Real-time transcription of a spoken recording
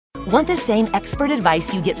Want the same expert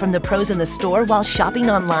advice you get from the pros in the store while shopping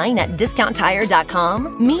online at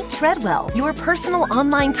DiscountTire.com? Meet Treadwell, your personal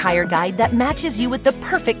online tire guide that matches you with the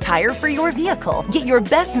perfect tire for your vehicle. Get your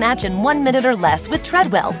best match in 1 minute or less with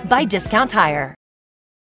Treadwell by Discount Tire.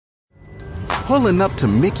 Pulling up to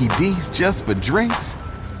Mickey D's just for drinks?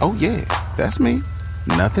 Oh yeah, that's me.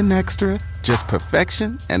 Nothing extra, just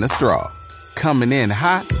perfection and a straw. Coming in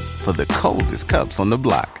hot for the coldest cups on the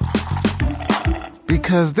block.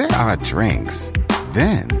 Because there are drinks.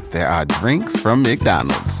 Then there are drinks from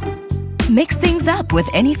McDonald's. Mix things up with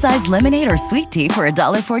any size lemonade or sweet tea for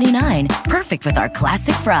 $1.49. Perfect with our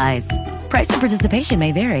classic fries. Price and participation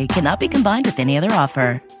may vary. Cannot be combined with any other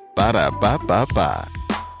offer. Ba-da-ba-ba-ba.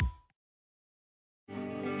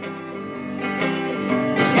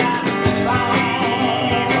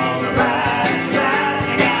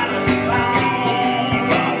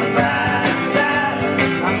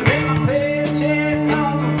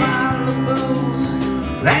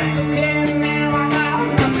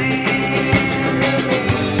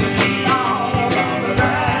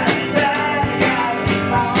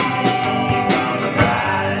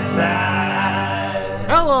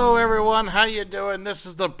 How you doing? This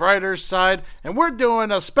is the brighter side, and we're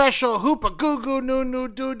doing a special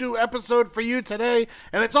Schoolanunudoodoo episode for you today,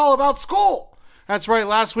 and it's all about school. That's right,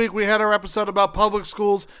 last week we had our episode about public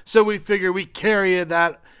schools, so we figured we carry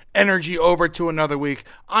that energy over to another week.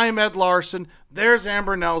 I'm Ed Larson. There's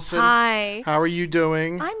Amber Nelson. Hi. How are you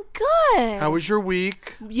doing? I'm good. How was your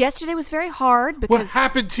week? Yesterday was very hard because... What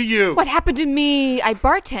happened to you? What happened to me? I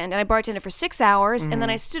bartended for 6 hours, and then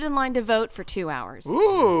I stood in line to vote for 2 hours.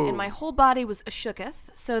 Ooh. And my whole body was shooketh.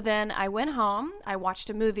 So then I went home. I watched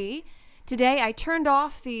a movie. Today I turned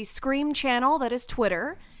off the Scream channel, that is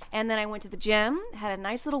Twitter. And then I went to the gym, had a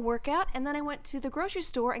nice little workout, and then I went to the grocery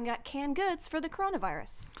store and got canned goods for the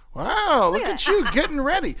coronavirus. Wow, look at you getting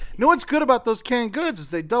ready. You know what's good about those canned goods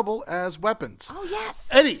is they double as weapons. Oh, yes.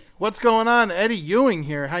 Eddie, what's going on? Eddie Ewing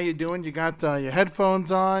here. How you doing? You got your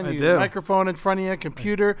headphones on, your microphone in front of you,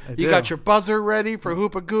 computer. You got your buzzer ready for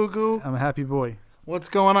Hoopa Goo Goo. I'm a happy boy. What's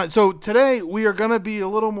going on? So today we are going to be a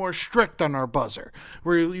little more strict on our buzzer.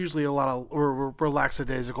 We're usually we're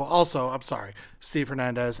lackadaisical. Also, I'm sorry, Steve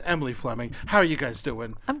Hernandez, Emily Fleming. How are you guys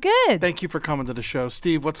doing? I'm good. Thank you for coming to the show.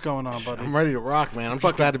 Steve, what's going on, buddy? I'm ready to rock, man. I'm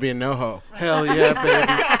just glad to be in NoHo. Hell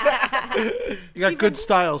yeah, baby. You got good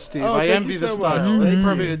style, Steve. I envy the style. That's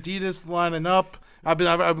perfect. Adidas lining up.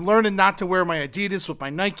 I'm learning not to wear my Adidas with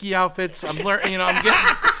my Nike outfits.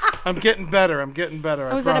 I'm getting better.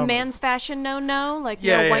 Oh, is that a man's fashion no? Like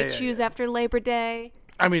no white shoes after Labor Day?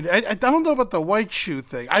 I mean, I don't know about the white shoe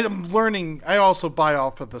thing. I'm learning. I also buy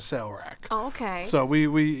off of the sale rack. Oh, okay. So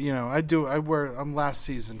I'm last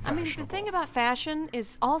season fashionable. I mean, the thing about fashion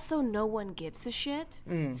is also no one gives a shit.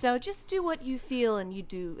 So just do what you feel and you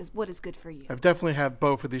do is what is good for you. I've definitely had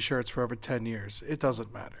both of these shirts for over 10 years. It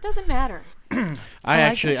doesn't matter. Doesn't matter.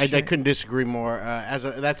 I couldn't disagree more.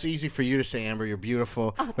 That's easy for you to say, Amber. You're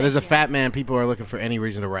beautiful. But as a fat man, people are looking for any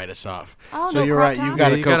reason to write us off. Oh, so no, you're right. You've got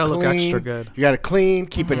to look extra good. You got to clean,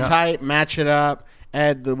 keep it tight, match it up.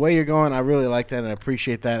 Ed, the way you're going, I really like that, and I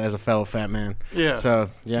appreciate that as a fellow fat man. Yeah. So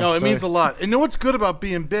yeah. No, it means a lot. And you know what's good about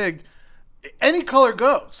being big? Any color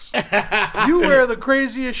goes. You wear the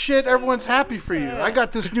craziest shit, everyone's happy for you. I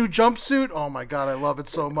got this new jumpsuit. Oh my God, I love it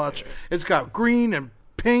so much. It's got green and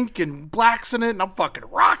pink and blacks in it, and I'm fucking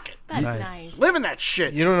rocking. That's nice. Living that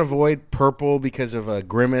shit. You don't avoid purple because of a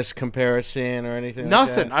Grimace comparison or anything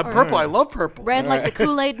Nothing. like that? I'm purple. I love purple. Red like the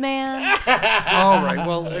Kool-Aid Man. All right.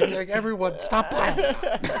 Well, everyone, stop playing.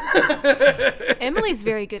 Emily's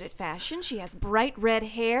very good at fashion. She has bright red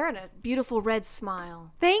hair and a beautiful red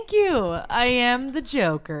smile. Thank you. I am the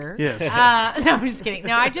Joker. Yes. No, I'm just kidding.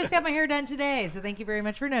 No, I just got my hair done today, so thank you very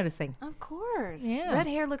much for noticing. Of course. Yeah. Red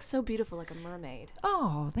hair looks so beautiful like a mermaid.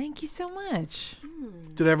 Oh, thank you so much.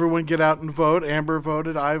 Did everyone get out and vote? Amber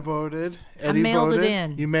voted. I voted. Eddie mailed it voted.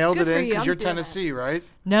 in. You mailed Good it for in you. because I'm you're doing Tennessee, right?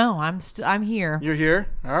 No, I'm here. You're here?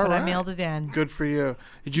 All but right. I mailed it in. Good for you.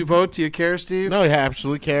 Did you vote? Do you care, Steve? No, yeah,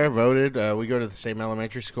 absolutely care. Voted. We go to the same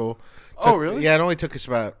elementary school. Oh, really? Yeah, it only took us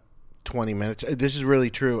about 20 minutes. This is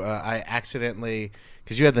really true. I accidentally,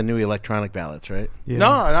 because you had the new electronic ballots, right? Yeah. No,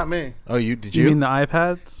 not me. Oh, did You you? mean the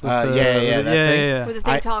iPads? Yeah, that thing. Yeah. Where the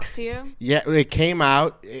thing talks to you? Yeah, it came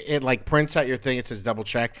out. It like prints out your thing. It says double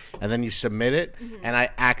check, and then you submit it. And I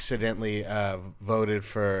accidentally voted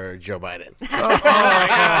for Joe Biden. Oh my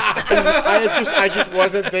God. I just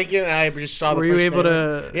wasn't thinking. I just saw the. Were first you able name.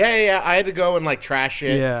 to? Yeah. I had to go and like trash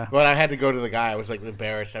it. Yeah. But I had to go to the guy. I was like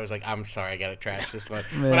embarrassed. I was like, I'm sorry, I gotta trash this one.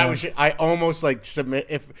 Yeah. But I almost like submit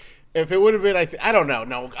if. If it would have been, I don't know.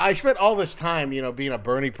 No, I spent all this time, being a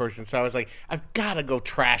Bernie person. So I was like, I've got to go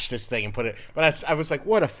trash this thing and put it. But I was like,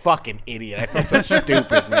 what a fucking idiot. I felt so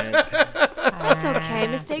stupid, man. That's okay.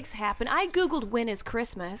 Mistakes happen. I Googled when is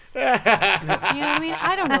Christmas. You know what I mean?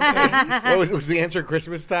 I don't know things. Was the answer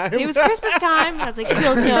Christmas time? It was Christmas time. I was like,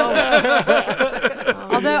 don't know.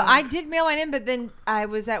 Although I did mail mine in, but then I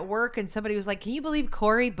was at work and somebody was like, can you believe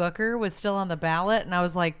Cory Booker was still on the ballot? And I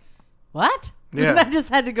was like, what? Yeah. And I just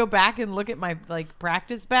had to go back and look at my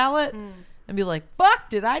practice ballot and be like, fuck,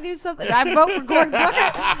 did I do something? Did I vote for Cory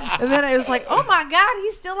Booker? And then it was like, oh my God,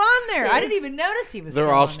 he's still on there. I didn't even notice he was They're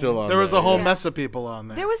still all on still there. on There was a whole Yeah. mess of people on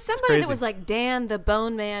there. There was somebody crazy. that was like Dan the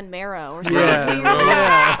Bone Man Marrow or something Yeah. weird.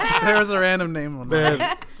 Yeah. There was a random name on Man,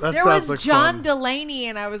 that. that There sounds was like John fun. Delaney,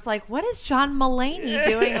 and I was like, what is John Mulaney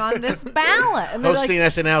doing on this ballot? And they're Hosting like,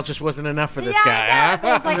 SNL just wasn't enough for this yeah, guy, I huh?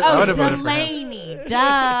 was like, I oh, would've voted for him. Delaney,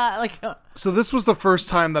 duh. Like, So this was the first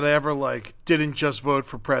time that I ever didn't just vote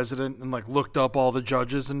for president and looked up all the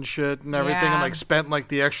judges and shit and everything Yeah. and spent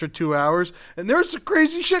the extra 2 hours and there's some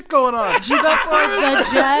crazy shit going on. did you vote for the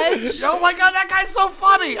judge? Oh my God, that guy's so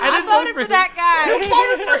funny! I didn't voted vote for that guy. You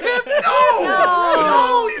voted for him?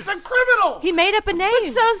 No, he's a criminal. He made up a name. But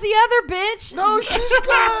so's the other bitch. No, she's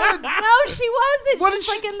good. No, she wasn't. What She's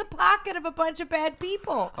did she- in the pocket of a bunch of bad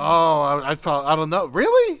people. Oh, I felt I don't know.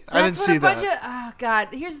 Really? I didn't That's see what a bunch that. of oh God.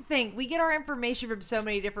 Here's the thing: we get our information from so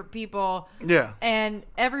many different people. Yeah. And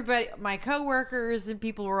everybody, my coworkers and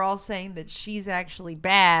people were all saying that she's actually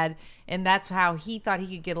bad, and that's how he thought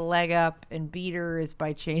he could get a leg up and beat her is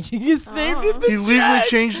by changing his name to the He legally judge.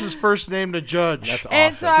 changed his first name to Judge. That's awesome.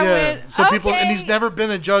 And so I yeah. went, So people, and okay. he's never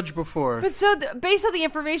been a judge before. But so based on the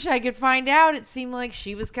information I could find out, it seemed like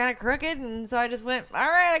she was kind of crooked, and so I just went, all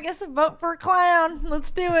right, I guess I'm voting for a clown.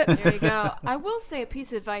 Let's do it. There you go. I will say a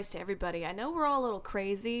piece of advice to everybody. I know we're all a little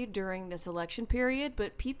crazy during this election period,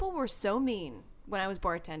 but people were so mean when I was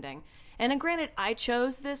bartending. And granted, I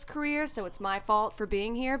chose this career, so it's my fault for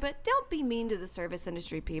being here, but don't be mean to the service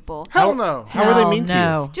industry people. Hell no. How are they mean to you?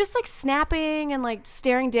 no. Just snapping and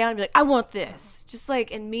staring down and be like, I want this. Just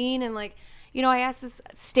and mean and I asked this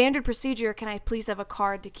standard procedure, can I please have a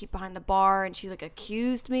card to keep behind the bar? And she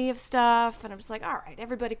accused me of stuff. And I'm just like, all right,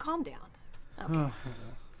 everybody calm down. Okay.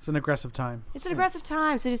 It's an aggressive time. It's an aggressive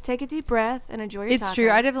time, so just take a deep breath and enjoy your It's true.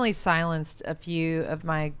 tacos. I definitely silenced a few of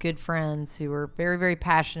my good friends who were very, very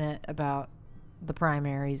passionate about the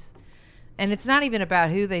primaries. And it's not even about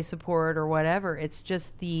who they support or whatever. It's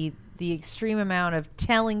just the extreme amount of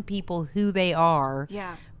telling people who they are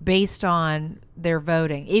Yeah. based on their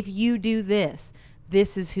voting. If you do this,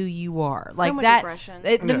 this is who you are. So much that. aggression.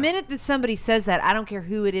 The Yeah. minute that somebody says that, I don't care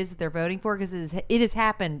who it is that they're voting for, because it has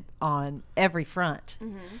happened on every front.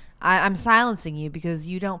 Mm-hmm. I'm silencing you because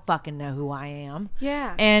you don't fucking know who I am.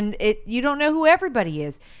 Yeah. And you don't know who everybody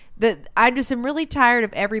is. I just am really tired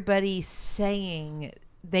of everybody saying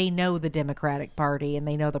they know the Democratic Party and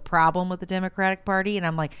they know the problem with the Democratic Party, and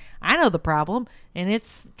I'm like, I know the problem, and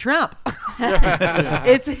it's Trump.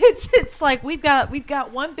 It's like we've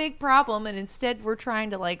got one big problem, and instead we're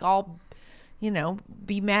trying to all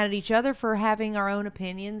be mad at each other for having our own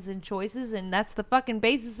opinions and choices, and that's the fucking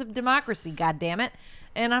basis of democracy, God damn it.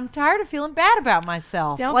 And I'm tired of feeling bad about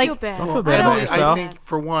myself. Don't feel bad. Don't feel bad about I yourself. think,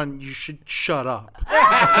 for one, you should shut up.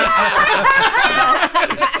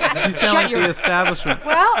 You sound like the establishment.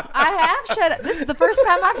 Well, I have shut up. This is the first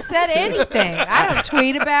time I've said anything. I don't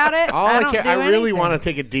tweet about it. All I don't care, do I really anything. want to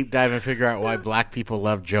take a deep dive and figure out why black people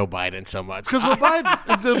love Joe Biden so much. Because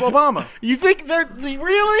it's Obama. You think they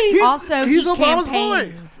really? Also, he's he Obama's boy.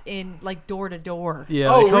 campaigns in door to door.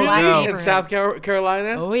 Yeah. Oh, like, really? no. In South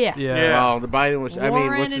Carolina? Oh yeah. Yeah. Oh, the Biden was. I mean,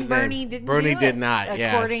 Warren what's his and Bernie name? didn't. Bernie do did it. not.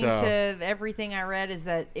 Yeah. According so. to everything I read, is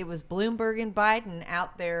that it was Bloomberg and Biden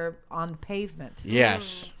out there on the pavement.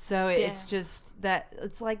 Yes. So it's just that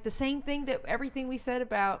it's the same thing that everything we said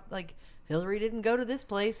about Hillary didn't go to this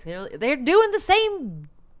place. They're doing the same.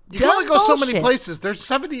 You can only go so many bullshit. places. They're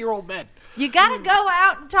 70-year-old men. You got to go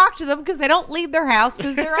out and talk to them because they don't leave their house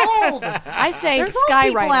because they're old. I say There's old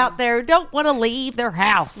people skywriting. out there who don't want to leave their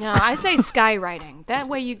house. No, I say skywriting. That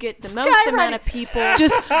way you get the most amount of people.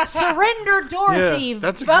 Just surrender Dorothy. Yeah,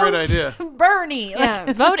 that's a vote great idea. Bernie.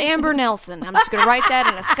 Yeah, vote Amber Nelson. I'm just going to write that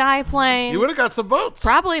in a sky plane. You would have got some votes.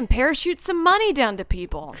 Probably and parachute some money down to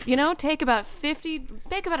people. Take about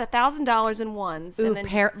 $1,000 in ones. Ooh, and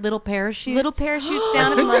then little parachutes. little parachutes I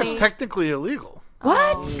down to think money. that's technically illegal.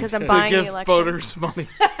 What? Because I'm To buying give the election. voters money.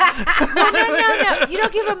 No. You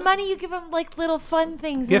don't give them money. You give them little fun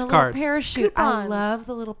things. Gift and a little cards. parachute. I Coupons. love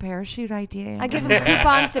the little parachute idea. I give them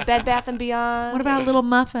coupons to Bed Bath & Beyond. What about a little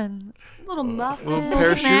muffin? little muffins? Little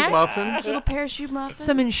parachute snack? muffins. Little parachute muffins?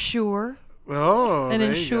 Some Ensure. Oh, An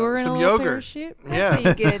there you Ensure go. and Some a little yogurt. parachute. That's how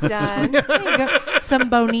you get it done. There you go. Some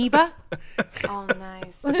Boniva. Oh,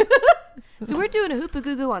 nice. So we're doing a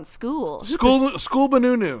hoopagoo on school.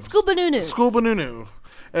 Schoolanunudoodoo. Schoolanunudoodoo. Schoolanunudoodoo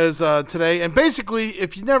is today. And basically,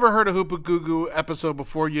 if you never heard a hoopagoo episode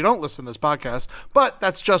before, you don't listen to this podcast. But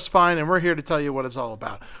that's just fine, and we're here to tell you what it's all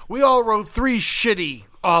about. We all wrote 3 shitty,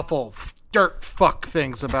 awful, dirt fuck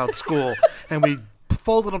things about school, and we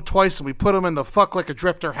folded them twice and we put them in the fuck like a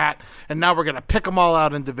drifter hat, and now we're going to pick them all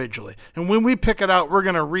out individually. And when we pick it out, we're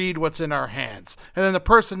going to read what's in our hands. And then the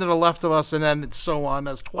person to the left of us and then so on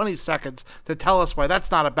has 20 seconds to tell us why that's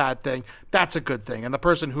not a bad thing, that's a good thing. And the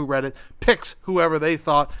person who read it picks whoever they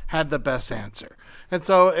thought had the best answer.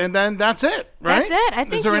 And then that's it, right? That's it. I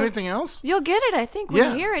think Is there anything else? You'll get it, I think,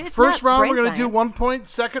 when you hear it. It's First not round, brain we're going to do science. 1 point.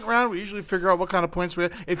 Second round, we usually figure out what kind of points we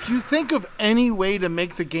have. If you think of any way to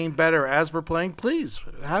make the game better as we're playing, please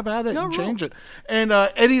have at it and change it. And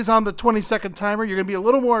Eddie's on the 20-second timer. You're going to be a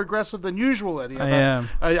little more aggressive than usual, Eddie. I am.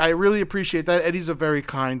 I really appreciate that. Eddie's a very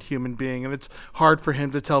kind human being, and it's hard for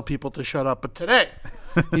him to tell people to shut up. But today,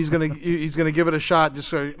 he's gonna give it a shot. Just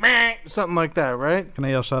go, meh, something like that, right? Can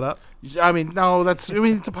I yell shut up? I mean, no, it's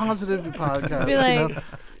a positive podcast. Be like, you know?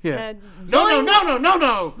 Yeah. zoing.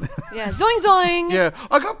 No. Yeah, zoing zoing. Yeah,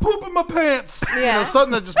 I got poop in my pants. Yeah. You know,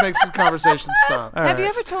 something that just makes the conversation stop. All Have you right.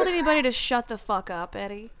 ever told anybody to shut the fuck up,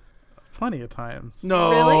 Eddie? Plenty of times. No,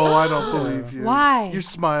 Really? I don't believe you. Why? You're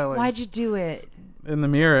smiling. Why'd you do it? In the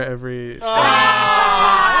mirror every.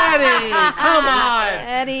 Eddie, come on.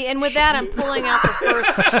 Eddie, and with that, I'm pulling out the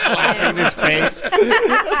first In his face.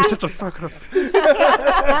 You're such a fuck up.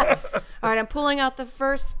 All right, I'm pulling out the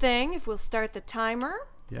first thing. If we'll start the timer.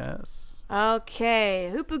 Yes.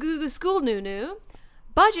 Okay, Hoopagoo School Nunu.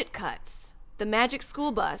 Budget cuts. The magic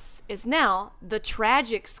school bus is now the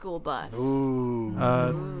tragic school bus.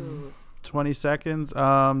 20 seconds.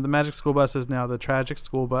 The magic school bus is now the tragic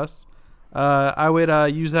school bus. I would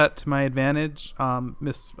use that to my advantage.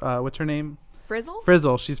 Miss, what's her name? Frizzle?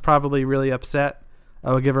 Frizzle. She's probably really upset.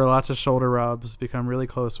 I would give her lots of shoulder rubs, become really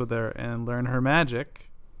close with her, and learn her magic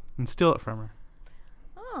and steal it from her.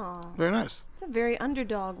 Oh, Very nice. it's a very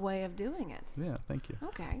underdog way of doing it. Yeah, thank you.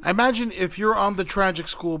 Okay. I imagine if you're on the tragic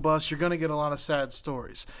school bus, you're going to get a lot of sad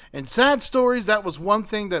stories. And sad stories, that was one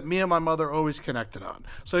thing that me and my mother always connected on.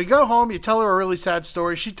 So you go home, you tell her a really sad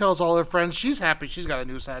story. She tells all her friends. She's happy she's got a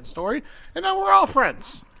new sad story. And now we're all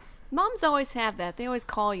friends. Moms always have that. They always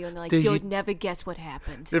call you and they're like, Did you'll you- never guess what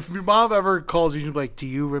happened. If your mom ever calls you, you'll be like, do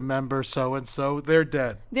you remember so-and-so? They're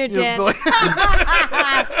dead. They're You'll dead. be like,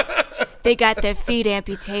 They got their feet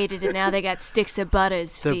amputated and now they got sticks of butter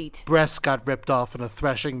as the feet. breasts got ripped off in a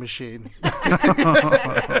threshing machine. All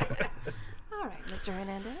right, Mr.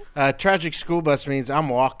 Hernandez. Tragic school bus means I'm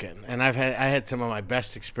walking, and I had some of my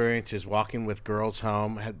best experiences walking with girls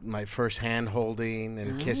home. Had my first hand holding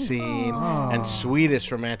and kissing, and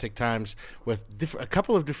sweetest romantic times with a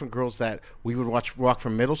couple of different girls that we would walk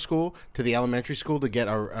from middle school to the elementary school to get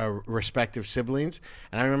our respective siblings.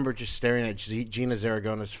 And I remember just staring at Gina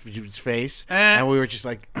Zaragona's face, and we were just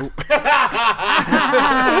like, ooh.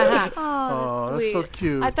 Oh, that's so Sweet.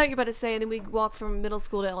 cute. I thought you were about to say, and then we walked from middle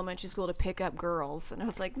school to elementary school to pick up girls. And I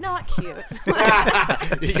was like, not cute.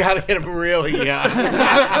 You gotta get them really young.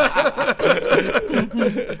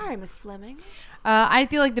 All right, Miss Fleming. I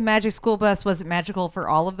feel like the magic school bus wasn't magical for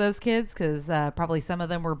all of those kids because probably some of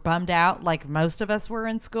them were bummed out like most of us were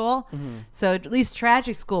in school. So at least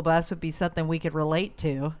tragic school bus would be something we could relate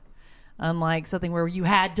to, unlike something where you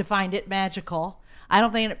had to find it magical. I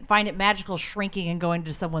don't find it magical shrinking and going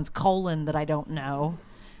to someone's colon that I don't know.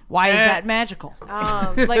 Why is that magical?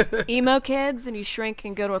 Like emo kids and you shrink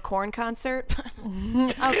and go to a Korn concert.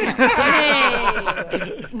 Okay.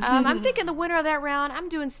 Hey. I'm thinking the winner of that round, I'm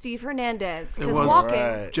doing Steve Hernandez. It Because was walking,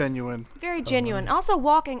 right. genuine. very genuine. Also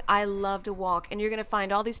walking, I love to walk. And you're going to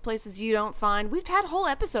find all these places you don't find. We've had whole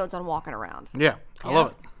episodes on walking around. Yeah, I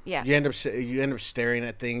love it. Yeah. You end up staring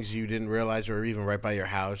at things you didn't realize were even right by your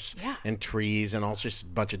house, Yeah. and trees, and all just a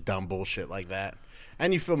bunch of dumb bullshit like that.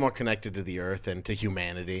 And you feel more connected to the earth and to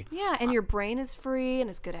humanity. Yeah, and your brain is free and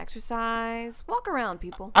it's good exercise. Walk around,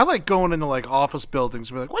 people. I like going into like office buildings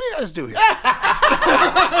and be like, what do you guys do here?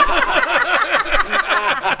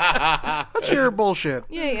 What's your bullshit?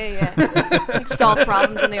 Yeah. Like solve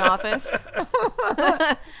problems in the office.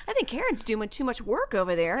 I think Karen's doing too much work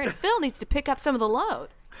over there, and Phil needs to pick up some of the load.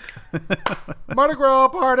 Mardi Gras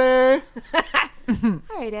party. All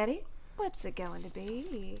right, Eddie. What's it going to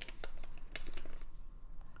be?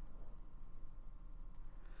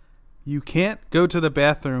 You can't go to the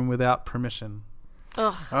bathroom without permission.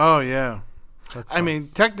 Ugh. Oh, yeah. I mean,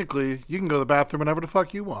 technically, you can go to the bathroom whenever the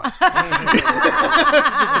fuck you want. It's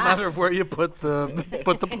just a matter of where you put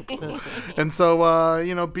the And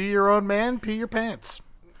so, be your own man, pee your pants.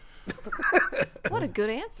 What a good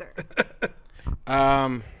answer.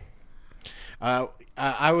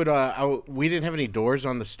 We didn't have any doors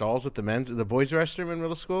on the stalls at the boys' restroom in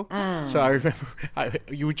middle school. So I remember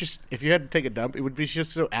you would just, if you had to take a dump, it would be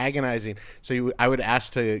just so agonizing. So I would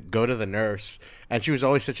ask to go to the nurse, and she was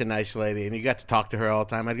always such a nice lady, and you got to talk to her all the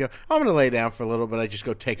time. I'd go, I'm going to lay down for a little bit. I'd just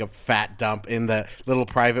go take a fat dump in the little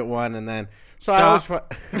private one, and then so I always take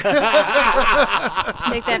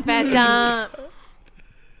that fat dump.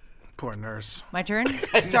 Poor nurse. My turn?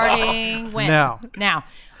 Starting when? Now.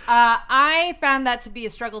 I found that to be a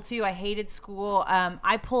struggle too. I hated school.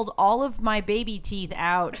 I pulled all of my baby teeth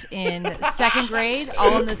out in second grade,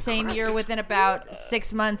 all in the same year within about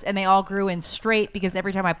 6 months, and they all grew in straight because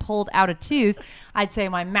every time I pulled out a tooth, I'd say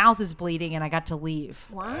my mouth is bleeding and I got to leave.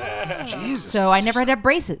 Wow. Jesus. So I never had to have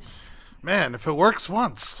braces. Man, if it works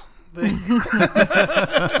once. Keep it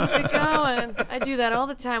going. I do that all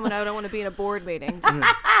the time when I don't want to be in a board meeting. Just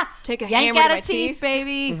take a Yank hammer out to my a teeth, teeth.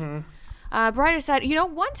 baby. Brighter side,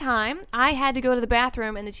 one time I had to go to the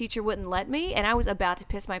bathroom and the teacher wouldn't let me, and I was about to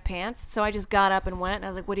piss my pants, so I just got up and went, and I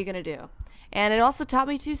was like, what are you going to do? And it also taught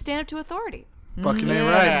me to stand up to authority. Fucking ain't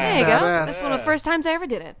right. There you go. Badass. That's one of the first times I ever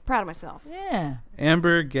did it. Proud of myself. Yeah.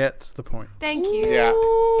 Amber gets the point. Thank you. Yeah.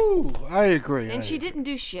 Ooh, I agree. And she didn't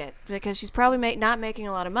do shit because she's probably not making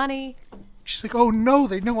a lot of money. She's like, oh no,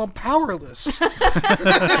 they know I'm powerless. True.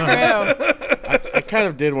 I kind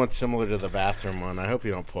of did one similar to the bathroom one. I hope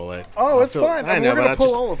you don't pull it. Oh, it's fine. I know, we're going but to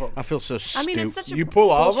pull all of them. I feel so stupid. I mean, it's such a You pull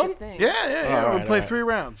all of them? bullshit thing. Yeah. All We'll right, play all right. 3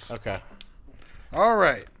 rounds. Okay. All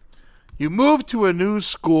right. You move to a new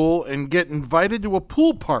school and get invited to a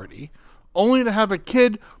pool party, only to have a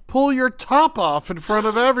kid pull your top off in front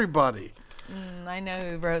of everybody. I know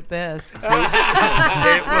who wrote this.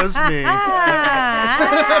 It was me.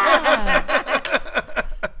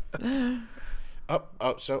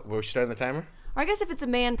 So we're starting the timer? Or I guess if it's a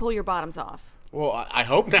man, pull your bottoms off. Well, I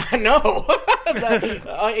hope not. No.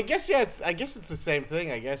 I guess it's the same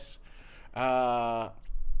thing. I guess.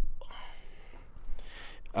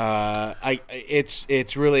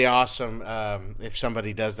 It's really awesome if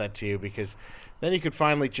somebody does that to you, because then you could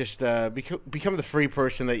finally just become the free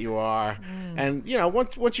person that you are. And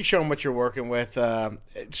once you show them what you're working with,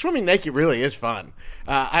 swimming naked really is fun.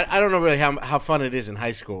 I don't know really how fun it is in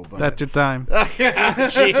high school, but That's your time.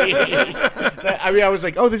 I mean, I was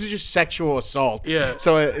like, oh, this is just sexual assault. Yeah.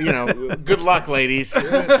 So good luck, ladies.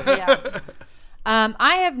 Yeah.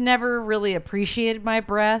 I have never really appreciated my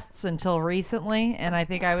breasts until recently, and I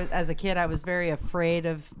think as a kid, I was very afraid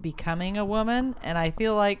of becoming a woman, and I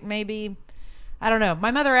feel like maybe, I don't know. My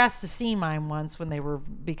mother asked to see mine once when they were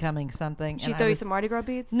becoming something. Did she throw you some Mardi Gras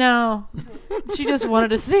beads? No, she just wanted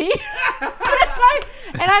to see.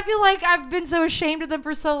 And I feel like I've been so ashamed of them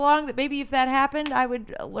for so long that maybe if that happened, I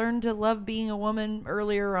would learn to love being a woman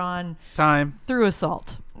earlier on. Time. Through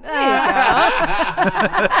assault. There you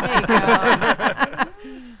go.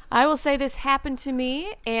 I will say this happened to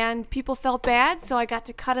me, and people felt bad, so I got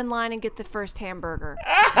to cut in line and get the first hamburger.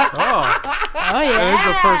 Oh yeah. That is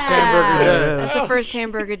the first hamburger day. That's the first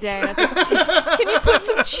hamburger day. Can you put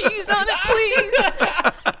some cheese on it,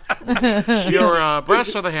 please? Your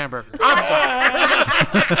breasts or the hamburger? I'm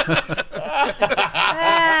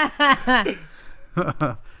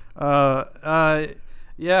sorry.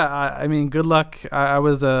 Yeah, I mean, good luck. I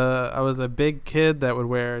was a big kid that would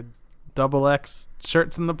wear XXX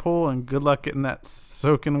shirts in the pool, and good luck getting that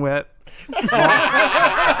soaking wet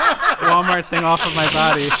Walmart thing off of my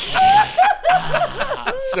body.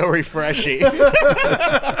 So refreshing.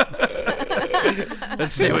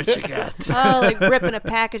 Let's see what you got. Oh, like ripping a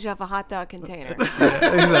package off a hot dog container.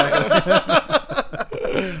 Exactly.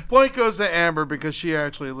 Point goes to Amber because she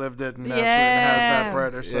actually lived it and actually has that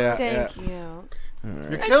brighter side. Thank you.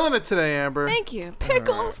 You're killing it today, Amber. Thank you.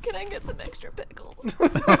 Pickles. Can I get some extra pickles?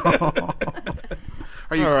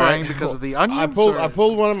 Are you crying because of the onions? I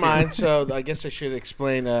pulled one of mine, so I guess I should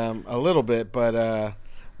explain a little bit. But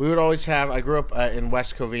we would always have. I grew up in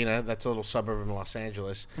West Covina. That's a little suburb in Los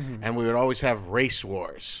Angeles, and we would always have race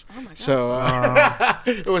wars. Oh my God.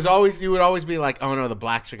 So it was always, you would always be like, oh no, the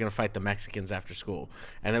blacks are going to fight the Mexicans after school,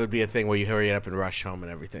 and that would be a thing where you hurry up and rush home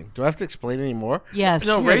and everything. Do I have to explain any more? Yes.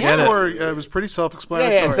 No, race war was pretty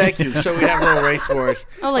self-explanatory. Yeah, thank you. So we have little race wars.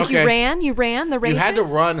 Oh, like Okay. you ran the races? You had to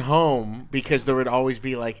run home because there would always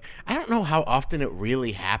be like, I don't know how often it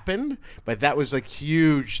really happened, but that was a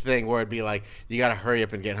huge thing where it'd be like, you got to hurry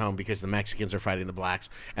up and get get home because the Mexicans are fighting the blacks,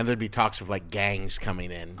 and there'd be talks of like gangs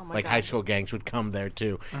coming in, like high school gangs would come there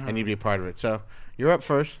too, and you'd be a part of it. So you're up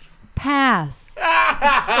first. Pass. The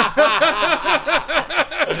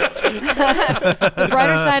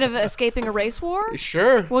brighter side of escaping a race war?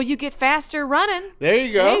 Sure. Well, you get faster running. There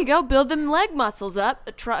you go. There you go. Build them leg muscles up.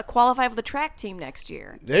 Qualify for the track team next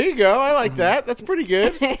year. There you go. I like that. That's pretty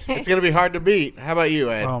good. It's going to be hard to beat. How about you,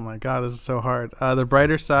 Ed? Oh my God, this is so hard. The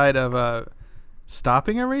brighter side of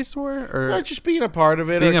stopping a race war, or Just being a part of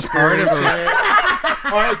it. being or a part of experiencing it.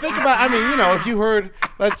 Or think about. I mean, if you heard,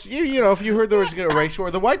 if you heard there was a race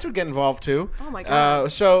war, the whites would get involved too. Oh my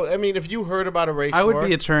God. So I mean, if you heard about a race war, I would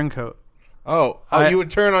be a turncoat. You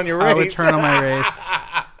would turn on your race. I would turn on my race.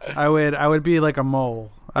 I would be like a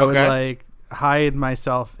mole. I would like hide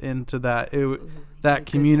myself into that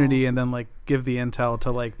community and then like give the intel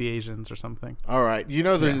to like the Asians or something. All right,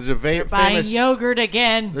 there's a Buying famous yogurt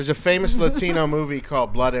again. There's a famous Latino movie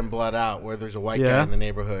called Blood In, Blood Out, where there's a white guy in the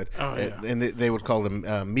neighborhood, and they would call him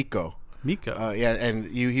Miko. Miko. And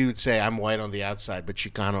he would say, "I'm white on the outside, but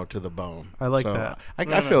Chicano to the bone." I like that.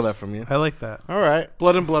 I feel that from you. I like that. All right.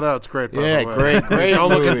 Blood In, Blood Out's great. By the way. great. Don't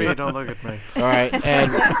look at movie. me. Don't look at me. All right,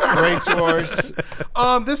 and race wars.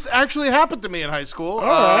 This actually happened to me in high school.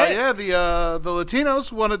 All right. Yeah, the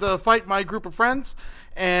Latinos wanted to fight my group of friends,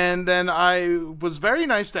 and then I was very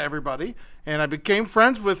nice to everybody, and I became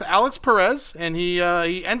friends with Alex Perez, and he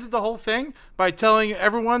ended the whole thing by telling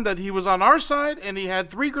everyone that he was on our side, and he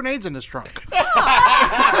had 3 grenades in his trunk.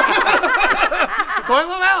 So I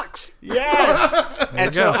love Alex. Yes.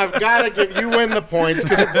 And so I've got to give you win the points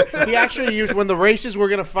because he actually used, when the races were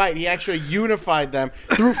going to fight, he actually unified them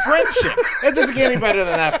through friendship. It doesn't get any better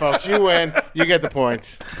than that, folks. You win. You get the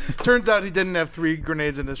points. Turns out he didn't have 3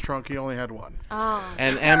 grenades in his trunk. He only had 1. Oh.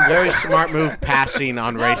 And very smart move passing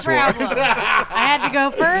on race wars. I had to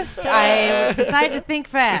go first. I decided to think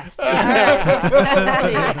fast.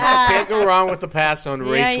 Can't go wrong with the pass on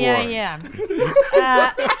race wars. Yeah.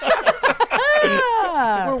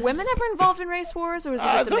 Were women ever involved in race wars, or was it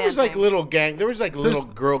just a There man was like thing? little gang. There was like little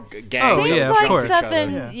girl gangs. Oh, Seems yeah, of like course.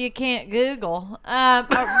 something you can't Google.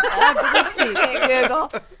 Let's see.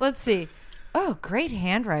 Let's see. Oh, great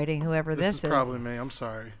handwriting, whoever This this is probably me. I'm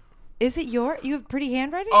sorry. Is it you have pretty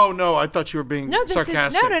handwriting? Oh, no. I thought you were being No, this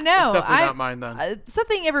sarcastic. is no. It's definitely not mine then.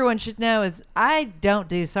 Something everyone should know is I don't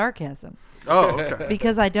do sarcasm Oh, okay.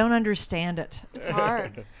 because I don't understand it. It's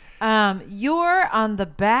hard. You're on the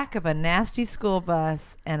back of a nasty school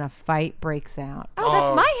bus and a fight breaks out. Oh,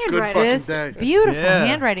 that's my good handwriting. fucking This day. beautiful Yeah.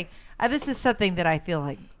 handwriting. This is something that I feel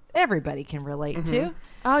like everybody can relate to.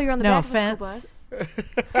 Oh, you're on the No back of the offense. school bus.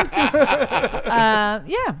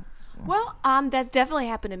 Yeah. Well, that's definitely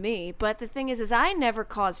happened to me. But the thing is I never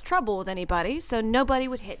caused trouble with anybody, so nobody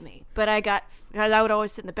would hit me. But I would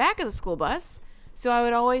always sit in the back of the school bus, so I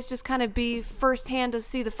would always just kind of be firsthand to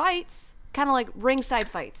see the fights, kind of like ringside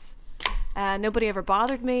fights. Nobody ever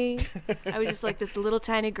bothered me. I was just like this little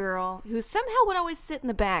tiny girl who somehow would always sit in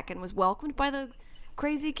the back and was welcomed by the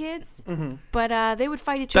crazy kids. Mm-hmm. But they would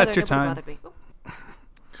fight each That's other. your Nobody time. bothered me. Oh.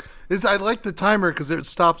 I like the timer because it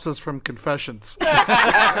stops us from confessions. Well, when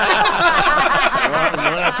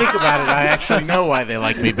I think about it, I actually know why they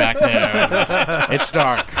like me back there. It's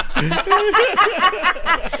dark.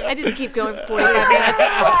 I just keep going for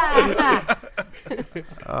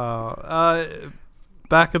 45 minutes.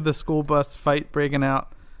 Back of the school bus fight breaking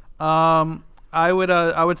out. I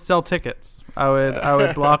would sell tickets. I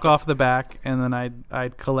would block off the back, and then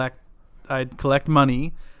I'd collect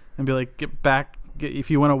money and be like,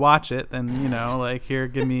 if you want to watch it, then like here,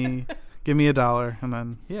 give me $1, and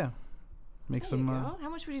then make some. How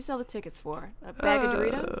much would you sell the tickets for? A bag of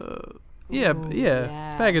Doritos? Yeah,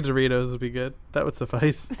 yeah. Bag of Doritos would be good. That would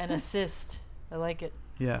suffice. An assist. I like it.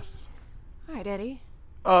 Yes. All right, Eddie.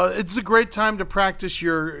 It's a great time to practice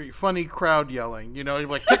your funny crowd yelling. You're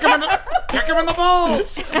like, kick him in the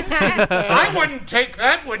balls. I wouldn't take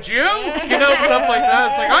that, would you? Stuff like that.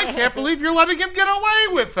 It's like, I can't believe you're letting him get away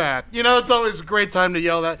with that. It's always a great time to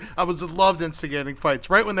yell that. I loved instigating fights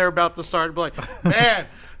right when they're about to start. I'd be like, man,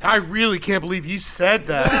 I really can't believe he said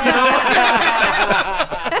that.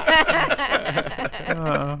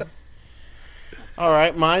 All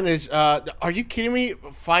right, mine is, are you kidding me?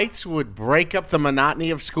 Fights would break up the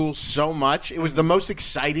monotony of school so much. It was the most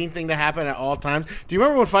exciting thing to happen at all times. Do you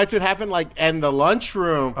remember when fights would happen, like, in the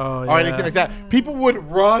lunchroom or anything like that? People would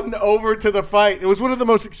run over to the fight. It was one of the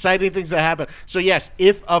most exciting things that happened. So, yes,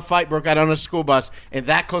 if a fight broke out on a school bus in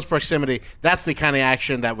that close proximity, that's the kind of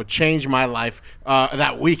action that would change my life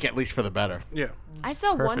that week, at least for the better. Yeah. I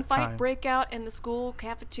saw one Perfect fight time. break out in the school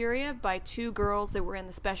cafeteria by two girls that were in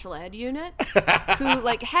the special ed unit who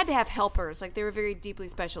like had to have helpers. Like they were very deeply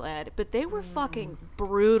special ed, but they were fucking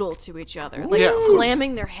brutal to each other. Like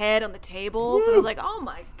slamming their head on the tables. It was like, oh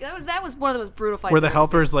my god, that was one of the most brutal fights. Were the I've ever seen.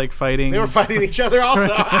 helpers like fighting? They were fighting each other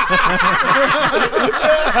also.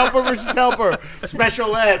 Helper versus helper.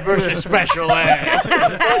 Special ed versus special ed.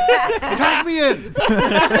 Tag me in.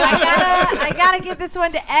 I gotta give this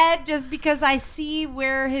one to Ed just because I see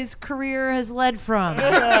where his career has led from.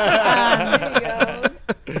 There you go.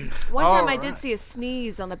 One time I All did right. see a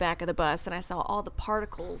sneeze on the back of the bus, and I saw all the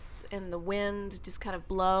particles in the wind just kind of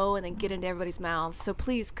blow and then get into everybody's mouth. So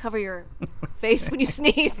please cover your face when you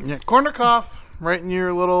sneeze. Yeah, corner cough right in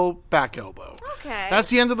your little back elbow. Okay. That's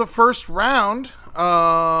the end of the first round.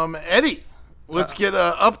 Eddie, let's get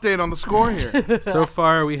an update on the score here. So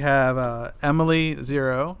far, we have Emily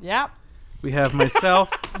 0. Yep. We have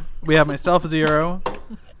myself. We have myself 0.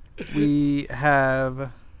 We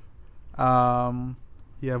have.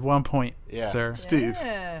 You have 1 point, Yeah. sir. Steve.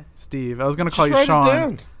 Yeah. Steve. I was gonna call Just you write Sean. it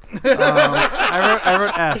down. I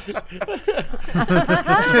wrote S. Just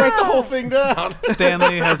write the whole thing down.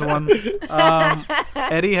 Stanley has 1.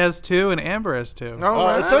 Eddie has 2, and Amber has 2. All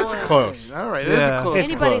right. So it's close. All right. It is Yeah. a close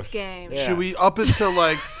It's one. Anybody's close. game. Yeah. Should we up it to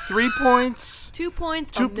like 3 points? 2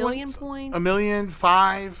 points, 2 a million points? points. A million?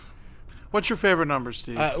 5? What's your favorite number,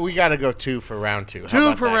 Steve? We got to go 2 for round 2. How 2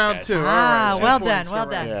 about for that, round guys? 2. All Ah, right. 2 well points done, for well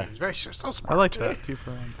round done. two. Very sure. So smart. I liked that. 2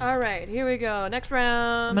 for him. All right, here we go. Next I'm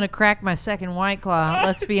round. gonna crack my second White Claw.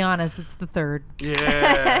 Let's be honest, it's the third.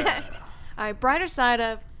 Yeah. All right, brighter side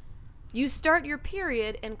of you start your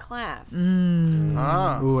period in class.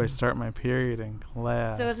 Ah. Ooh, I start my period in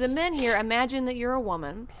class. So, as the men here, imagine that you're a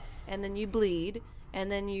woman, and then you bleed, and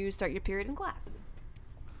then you start your period in class.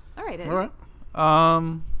 All right, Eddie. All right.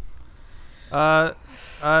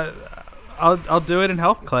 I'll do it in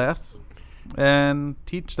health class, and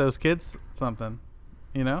teach those kids something.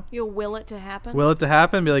 You know, You'll will it to happen. will it to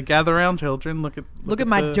happen? Be like, gather around, children. Look Look at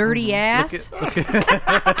my the- dirty ass. Look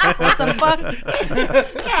at, What the fuck?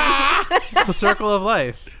 it's a circle of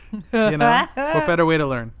life. You know, what better way to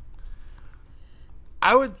learn?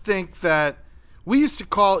 I would think that we used to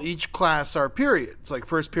call each class our periods, like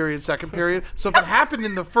first period, second period. So if it happened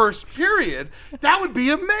in the first period, that would be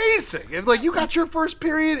amazing. If like you got your first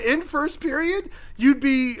period in first period, you'd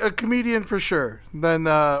be a comedian for sure. Then,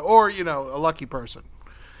 or a lucky person.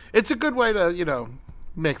 It's a good way to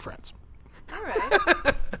make friends. All right.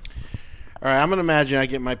 All right, I'm going to imagine I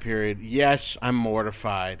get my period. Yes, I'm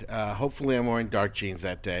mortified. Hopefully I'm wearing dark jeans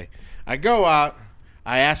that day. I go out.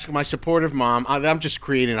 I ask my supportive mom. I'm just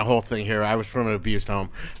creating a whole thing here. I was from an abused home.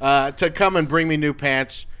 To come and bring me new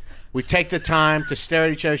pants. We take the time to stare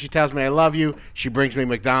at each other. She tells me I love you. She brings me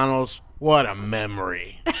McDonald's. What a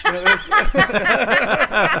memory.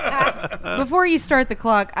 Before you start the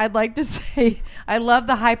clock, I'd like to say I love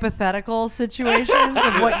the hypothetical situations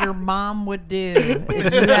of what your mom would do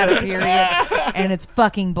if you had a period, and it's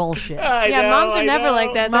fucking bullshit. Yeah, moms are never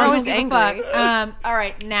like that. They're Moms always don't give a angry. fuck. All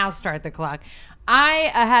right, now start the clock.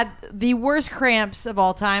 I had the worst cramps of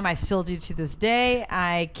all time. I still do to this day.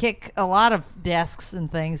 I kick a lot of desks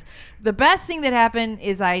and things. The best thing that happened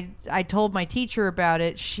is I told my teacher about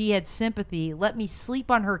it. She had sympathy. Let me sleep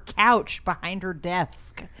on her couch behind her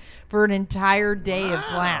desk for an entire day of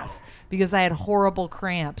class because I had horrible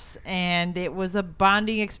cramps. And it was a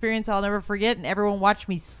bonding experience I'll never forget. And everyone watched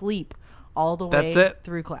me sleep all the way That's it?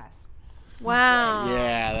 through class. Wow.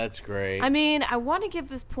 Yeah, that's great. I mean, I want to give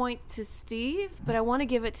this point to Steve, but I want to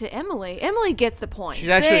give it to Emily. Emily gets the point. She's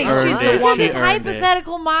actually Thanks. earned She's it. the woman. She His earned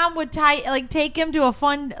hypothetical mom would take him to a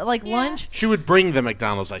fun lunch. She would bring the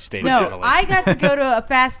McDonald's I stayed No, at. Emily. I got to go to a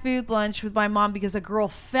fast food lunch with my mom because a girl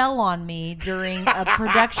fell on me during a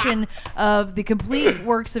production of the complete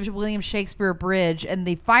works of William Shakespeare Bridge, and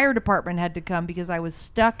the fire department had to come because I was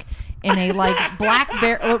stuck in a black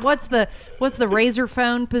bear. What's the razor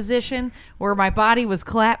phone position where my body was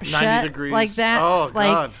clapped 90 shut degrees. like that? Oh,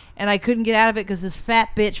 God. And I couldn't get out of it because this fat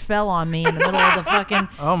bitch fell on me in the middle of the fucking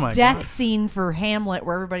Oh, my death God. scene for Hamlet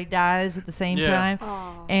where everybody dies at the same Yeah.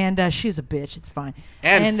 time. And she was a bitch. It's fine.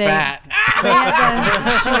 And they- fat.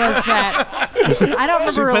 she was fat. I don't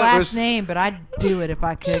remember her put- last was- name, but I'd do it if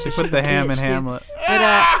I could. She put the ham in Hamlet.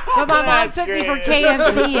 But my mom That's took me for great.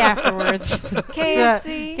 KFC afterwards.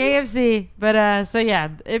 KFC? KFC. But so yeah,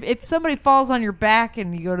 if somebody falls on your back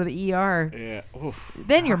and you go to the ER, Yeah. Oof.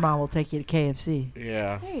 then your mom will take you to KFC.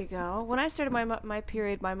 Yeah. There you go. When I started my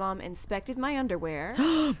period, my mom inspected my underwear.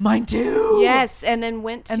 Mine too. Yes, and then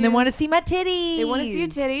went to... And then want to see my titties. They want to see your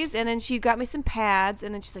titties, and then she got me some pads,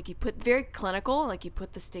 and then she's like, you put very clinical, like you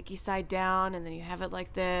put the sticky side down, and then you have it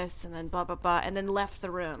like this, and then blah, blah, blah, and then left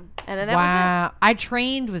the room. And then that was it. I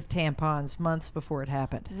trained with tampons months before it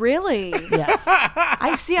happened. Really? Yes.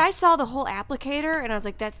 I saw the whole applicator, and I was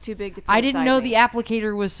like, that's too big to put I didn't know inside me. the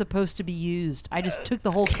applicator was supposed to be used. I just took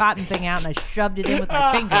the whole cotton thing out and I shoved it in with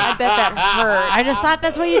my finger. I bet that hurt. I just thought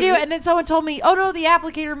that's what you do. And then someone told me, oh no, the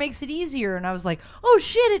applicator makes it easier. And I was like, oh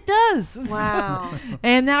shit, it does. Wow.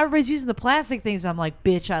 And now everybody's using the plastic things. I'm like,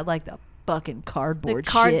 bitch, I like the fucking cardboard The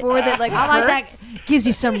cardboard shit. that like I like hurts. that. Gives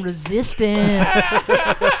you some resistance.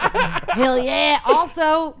 Hell yeah.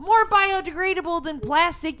 Also, more biodegradable than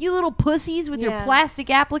plastic. You little pussies with your Yeah. plastic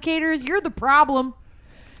applicators. You're the problem.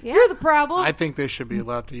 Yeah. You're the problem. I think they should be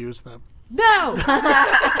allowed to use them. No.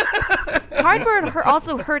 Cardboard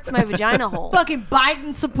also hurts my vagina hole. Fucking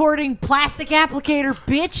Biden supporting plastic applicator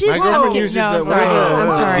bitches. My girlfriend uses no, the- I'm sorry. I'm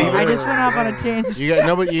the sorry. Diva- I just went off on a tangent. You got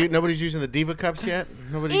nobody's using the Diva cups yet.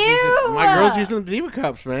 Nobody's Ew! using. My girl's using the Diva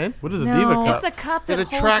cups, man. What is a No. diva cup? It's a cup that It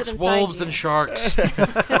holds attracts it inside wolves you. and sharks. It's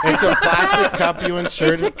a plastic cup you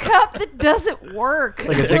insert. It's a cup that doesn't work.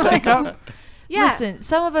 Like a Dixie cup? Yeah. Listen,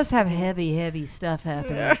 some of us have heavy stuff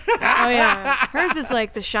happening. Oh yeah. Hers is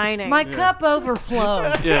like The Shining. My cup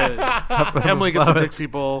overflowed. Yeah. Emily gets a Dixie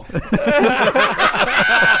bowl.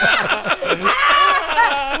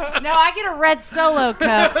 No, I get a red Solo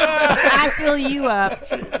cup. I fill you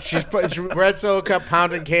up. She's put red Solo cup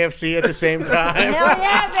pounding KFC at the same time. Hell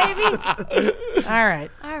yeah, baby. All right.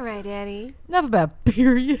 All right, Eddie. Enough about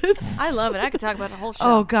periods. I love it. I could talk about the whole show.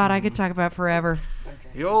 Oh, God, I could talk about it forever.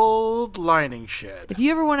 The old lining shed. If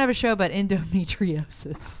you ever want to have a show about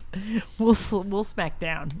endometriosis, we'll smack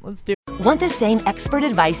down. Let's do it. Want the same expert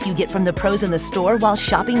advice you get from the pros in the store while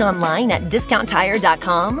shopping online at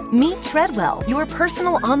discounttire.com? Meet Treadwell, your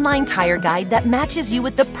personal online tire guide that matches you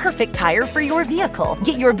with the perfect tire for your vehicle.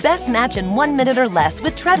 Get your best match in 1 minute or less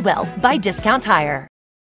with Treadwell by Discount Tire.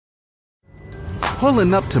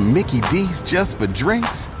 Pulling up to Mickey D's just for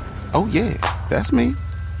drinks? Oh yeah, that's me.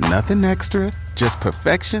 Nothing extra, just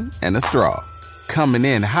perfection and a straw. Coming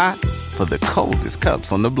in hot for the coldest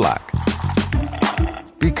cups on the block.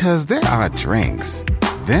 Because there are drinks.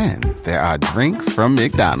 Then there are drinks from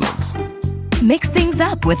McDonald's. Mix things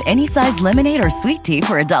up with any size lemonade or sweet tea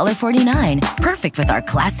for $1.49. Perfect with our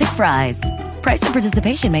classic fries. Price and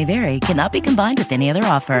participation may vary. Cannot be combined with any other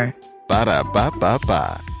offer.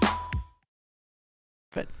 Ba-da-ba-ba-ba.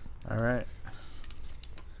 All right.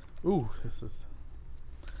 Ooh, this is...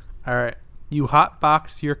 All right. You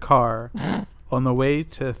hotbox your car on the way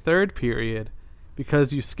to third period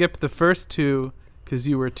because you skipped the first two because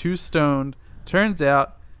you were too stoned. Turns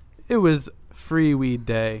out it was free weed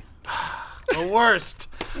day. The worst.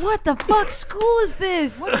 What the fuck school is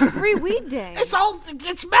this? What's free weed day?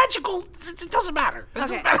 It's magical. It doesn't matter. It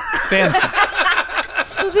doesn't matter. It's fantasy.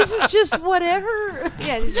 So this is just whatever?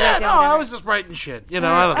 Yeah, just Yeah, write no, down I whatever. was just writing shit. You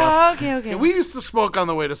know, I don't know. Oh, okay. Yeah, we used to smoke on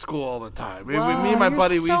the way to school all the time. Me and my you're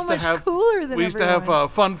buddy, we so used to much have cooler than we used to have everyone.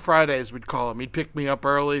 fun Fridays. We'd call them. He'd pick me up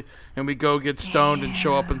early, and we'd go get stoned and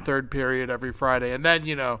show up in third period every Friday. And then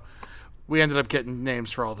we ended up getting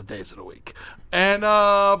names for all the days of the week. And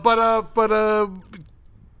but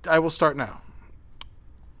I will start now.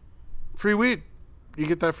 Free weed. You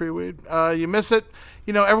get that free weed. You miss it.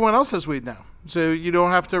 Everyone else has weed now. So you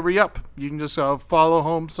don't have to re-up. You can just follow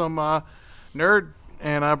home some nerd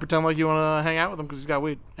and pretend like you want to hang out with him because he's got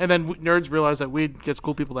weed. And then nerds realize that weed gets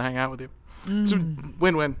cool people to hang out with you. It's a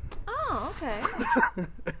win-win. Oh, okay.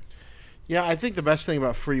 Yeah, I think the best thing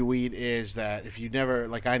about free weed is that if you never,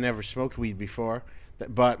 like I never smoked weed before,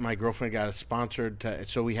 but my girlfriend got us sponsored,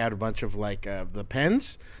 so we had a bunch of the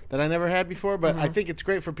pens that I never had before. But I think it's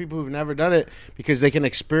great for people who've never done it because they can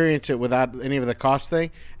experience it without any of the cost thing.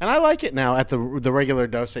 And I like it now at the regular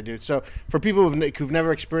dose I do. So for people who've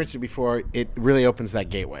never experienced it before, it really opens that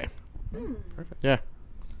gateway. Perfect. Yeah.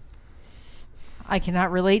 I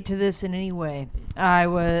cannot relate to this in any way.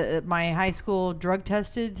 My high school drug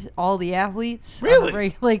tested all the athletes.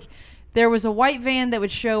 Really? There was a white van that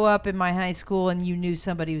would show up in my high school and you knew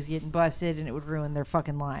somebody was getting busted and it would ruin their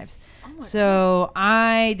fucking lives. So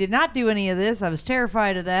I did not do any of this. I was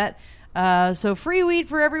terrified of that. So free weed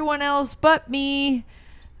for everyone else but me.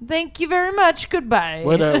 Thank you very much. Goodbye.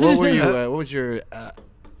 What were you? What was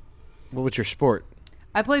your sport?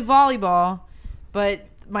 I play volleyball, but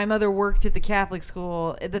my mother worked at the Catholic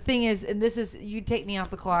school. The thing is, and this is, you take me off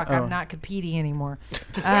the clock. I'm not competing anymore.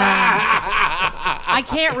 I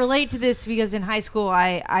can't relate to this because in high school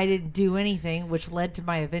I didn't do anything, which led to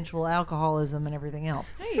my eventual alcoholism and everything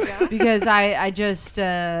else. There you go. Because I just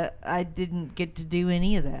I didn't get to do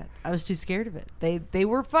any of that. I was too scared of it. They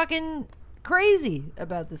were fucking crazy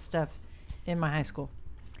about this stuff in my high school.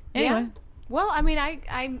 Anyway. Yeah. Well, I mean,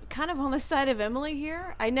 I'm kind of on the side of Emily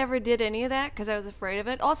here. I never did any of that because I was afraid of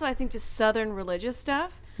it. Also, I think just Southern religious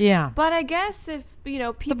stuff. Yeah. But I guess if,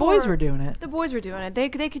 people... The boys were doing it. The boys were doing it. They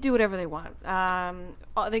could do whatever they want.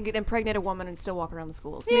 They could impregnate a woman and still walk around the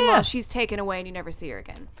schools. Yeah. Meanwhile, she's taken away and you never see her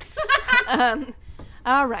again.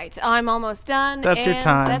 All right. I'm almost done. That's your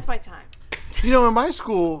time. That's my time. In my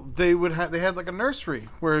school, they had like a nursery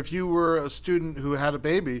where if you were a student who had a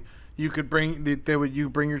baby, you could bring you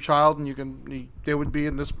bring your child and they would be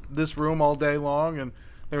in this room all day long, and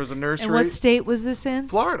there was a nursery. And what state was this in?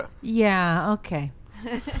 Florida. Yeah. Okay.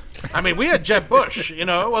 I mean, we had Jeb Bush. It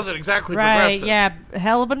wasn't exactly Right. progressive. Yeah.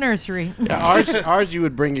 Hell of a nursery. Yeah, ours you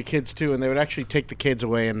would bring your kids to, and they would actually take the kids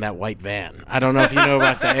away in that white van. I don't know if you know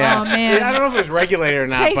about that. Yeah. Oh, man. Yeah, I don't know if it was regulated or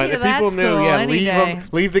not, Take but me to if that people knew, school any day.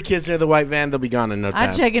 leave the kids near the white van, they'll be gone in no time.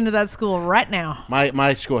 I'd check into that school right now.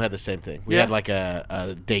 My school had the same thing. We Yeah. had like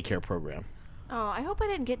a daycare program. Oh, I hope I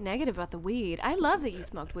didn't get negative about the weed. I love that you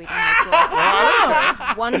smoked weed in high school.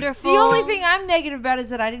 It's wonderful. The only thing I'm negative about is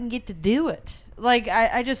that I didn't get to do it. Like,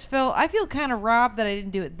 I feel kind of robbed that I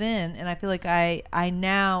didn't do it then, and I feel like I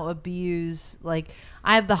now abuse, like,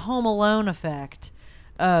 I have the Home Alone effect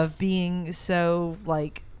of being so,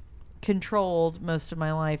 like, controlled most of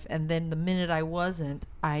my life, and then the minute I wasn't,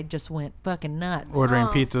 I just went fucking nuts. Ordering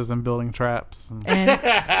pizzas and building traps. And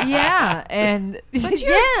yeah, and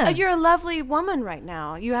But you're a lovely woman right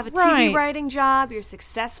now. You have a Right. TV writing job. You're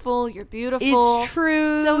successful. You're beautiful. It's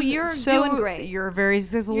true. So you're doing great. You're a very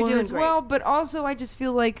successful You're woman doing as great. well. But also, I just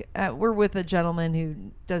feel like we're with a gentleman who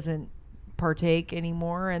doesn't partake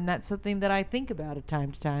anymore, and that's something that I think about at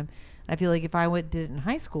time to time. I feel like if I did it in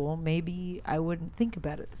high school, maybe I wouldn't think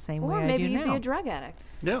about it the same Or way maybe I do you'd now. be a drug addict.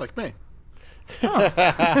 Yeah, like me.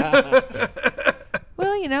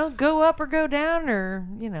 Well, go up or go down, or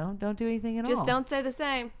don't do anything at all. Just don't say the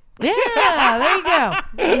same. Yeah, there you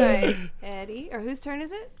go. Right. Eddie, or whose turn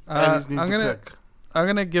is it? Eddie needs I'm a pick.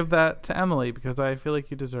 gonna give that to Emily because I feel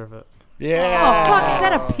like you deserve it. Yeah. Oh fuck! Is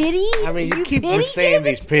that a pity? I mean, you keep pity saying giving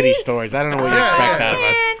these to pity me? stories. I don't know what you expect out of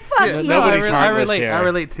us. Man, fuck Yeah, you. nobody's I heartless relate. here. I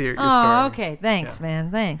relate to your story. Oh, okay. Thanks, Yes.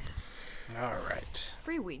 man. Thanks. All right.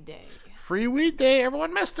 Free weed day. Free weed day.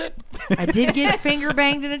 Everyone missed it. I did get finger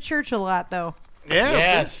banged in a church a lot, though.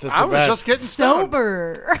 Yes, that's I the was best. just getting stoned.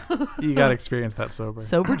 Sober. You got to experience that sober.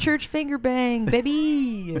 Sober church finger bang,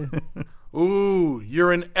 baby. Ooh,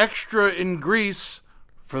 you're an extra in Greece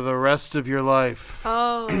for the rest of your life.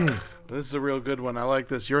 Oh. This is a real good one. I like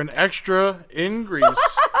this. You're an extra in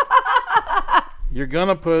Greece. You're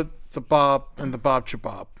gonna put the bob and the bob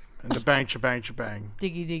chabop and the bang chabang chabang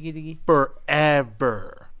Diggy, diggy, diggy.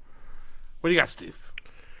 forever. What do you got, Steve?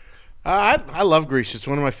 I love Grease. It's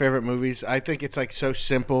one of my favorite movies. I think it's like so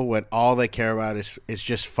simple when all they care about is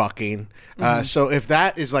just fucking. So if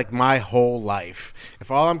that is like my whole life, if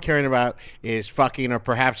all I'm caring about is fucking or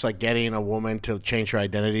perhaps like getting a woman to change her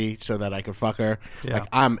identity so that I can fuck her, like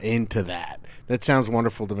I'm into that. That sounds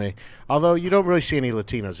wonderful to me. Although you don't really see any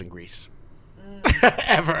Latinos in Greece.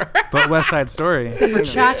 Ever. But West Side Story. For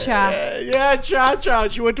cha-cha. Yeah, Cha-Cha.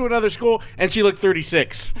 She went to another school and she looked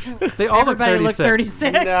 36. They all Everybody look looked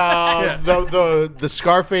 36. No, the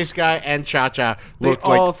Scarface guy and Cha-Cha looked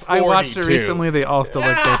all, like 42. I watched it recently. They all still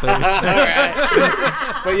look their 36.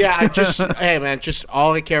 But yeah, hey man, just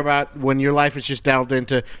all I care about when your life is just delved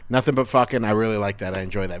into nothing but fucking. I really like that. I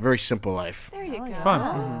enjoy that. Very simple life. There you go. It's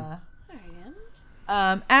fun.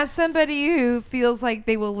 As somebody who feels like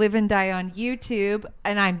they will live and die on YouTube,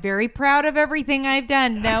 and I'm very proud of everything I've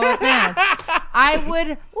done, no offense, I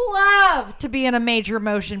would love to be in a major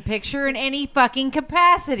motion picture in any fucking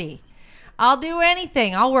capacity. I'll do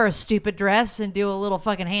anything. I'll wear a stupid dress and do a little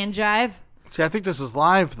fucking hand jive. See, I think this is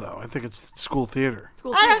live, though. I think it's school theater.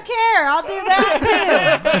 School I don't care. I'll do that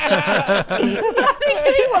too. I think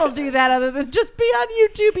anyone will do that other than just be on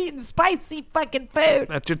YouTube eating spicy fucking food.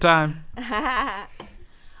 That's your time.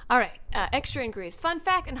 All right. Extra in Greece. Fun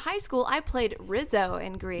fact, in high school, I played Rizzo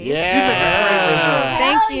in Greece. Yeah.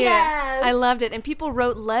 Thank you. yes. I loved it. And people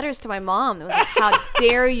wrote letters to my mom. It was like, how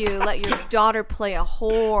dare you let your daughter play a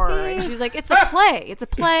whore? And she was like, it's a play. It's a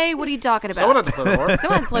play. What are you talking about? Someone had to play the horn.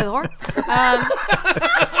 Someone had to play the whore.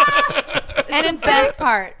 And in the best fact,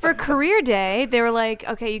 part. for career day, they were like,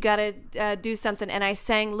 okay, you got to do something. And I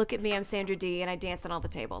sang Look at Me, I'm Sandra D, and I danced on all the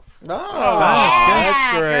tables. Oh,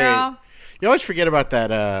 that's great. Girl. You always forget about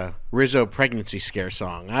that Rizzo pregnancy scare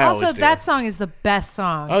song. I always Also, do. that song is the best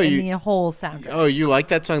song in the whole soundtrack. Oh, you like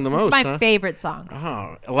that song the most, It's my huh? favorite song.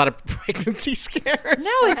 Oh, a lot of pregnancy scares.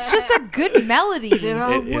 No, it's just a good melody. There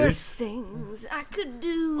are It is. worse things I could do.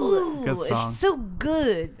 Ooh, Good song. It's so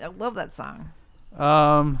good. I love that song.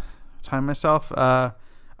 Time myself.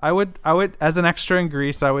 I would as an extra in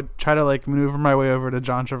Greece, I would try to like maneuver my way over to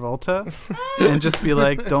John Travolta and just be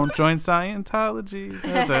like, "Don't join Scientology.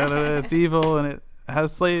 It's evil and it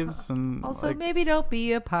has slaves." And Also, like, maybe don't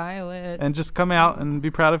be a pilot. and just come out and be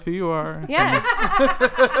proud of who you are. Yeah.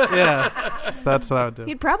 Yeah. So that's what I would do.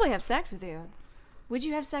 He'd probably have sex with you. Would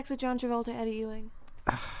you have sex with John Travolta, Eddie Ewing?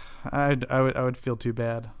 I would feel too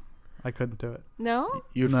bad. I couldn't do it. No?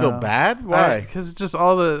 You'd No. feel bad? Why? Because just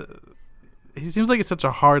all the. He seems like it's such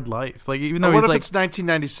a hard life. Like even though What he's if like it's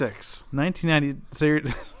 1996? 1990. So you're,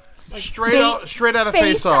 Straight out of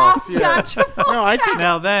Face Face Off. John Travolta. No, I think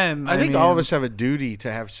now then. I think mean, all of us have a duty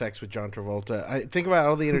to have sex with John Travolta. I think about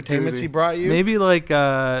all the entertainments Duty. he brought you. Maybe like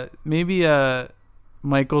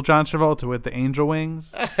Michael John Travolta with the angel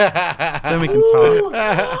wings. Then we can talk.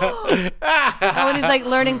 Oh, and he's like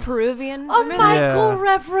learning Peruvian. A Remember? Michael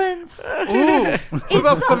reference. It's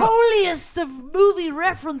about the holiest of movie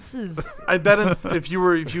references. I bet if you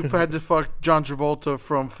had to fuck John Travolta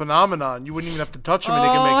from Phenomenon, you wouldn't even have to touch him and he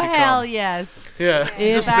Oh, can make it hell come. yes. Yeah,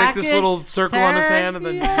 If just I make this could little circle on his hand and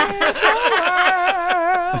then.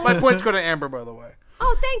 My points go to Amber, by the way.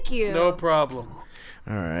 Oh, thank you. No problem.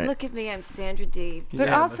 all right. Look at me, I'm Sandra D. But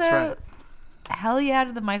Yeah, also, that's right. hell yeah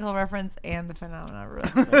to the Michael reference and the Phenomenon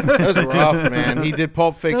reference. That was rough, man. He did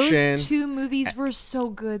Pulp Fiction. Those two movies were so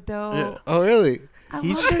good, though. Yeah. Oh, really? I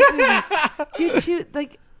love those movies. You two,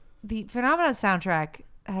 like, the Phenomenon soundtrack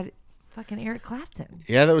had fucking Eric Clapton.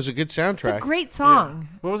 Yeah, that was a good It's soundtrack. a great song.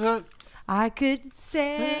 What was that? I could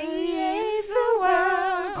save the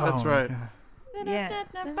world. That's Oh, right. God. Yeah.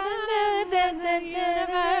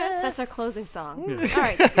 That's our closing song. All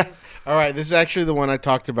right, Steve. All right, this is actually the one I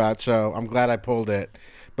talked about, so I'm glad I pulled it.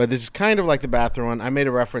 But this is kind of like the bathroom one I made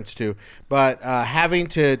a reference to. But having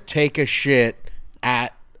to take a shit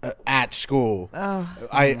at school.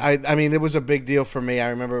 I mean, it was a big deal for me. I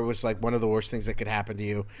remember it was like one of the worst things that could happen to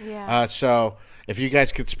you. Yeah. So if you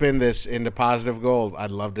guys could spin this into positive gold, I'd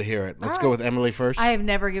love to hear it. Let's go with Emily first. I have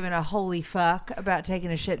never given a holy fuck about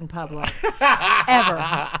taking a shit in public. Ever.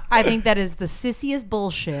 I think that is the sissiest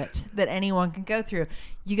bullshit that anyone can go through.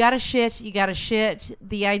 You gotta shit, you gotta shit.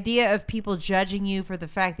 The idea of people judging you for the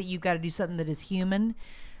fact that you've got to do something that is human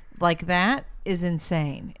like that is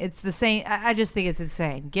insane. It's the same. I just think it's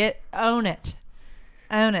insane. Own it.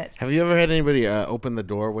 Own it. Have you ever had anybody open the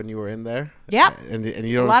door when you were in there? Yep. And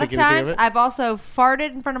you A don't lot of think anything times of it? I've also farted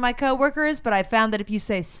in front of my coworkers, but I found that if you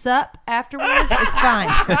say sup afterwards, it's fine.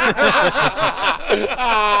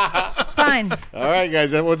 It's fine. All right,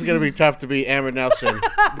 guys, that one's going to be tough to beat Amber Nelson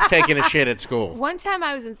taking a shit at school. One time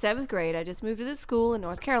I was in 7th grade. I just moved to this school in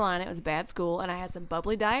North Carolina. It was a bad school, and I had some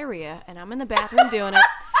bubbly diarrhea, and I'm in the bathroom doing it.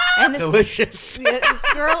 And this, Delicious. this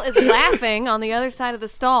girl is laughing on the other side of the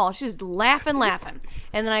stall. She's laughing.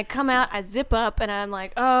 And then I come out, I zip up, and I'm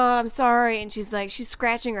like, oh, I'm sorry. And she's like, she's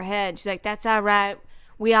scratching her head. She's like, that's all right.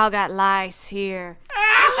 We all got lice here.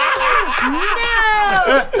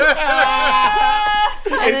 No!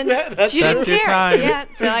 And then she didn't That's your care. time. Yeah,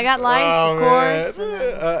 so I got lice, Oh, of course.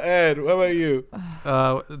 man. Ed, what about you?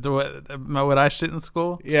 Would I shit in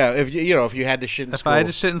school? Yeah, if you had to shit in If school. I had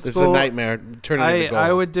to shit in This is a school, nightmare. Turn it into gold.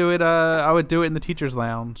 I would do it. I would do it in the teachers'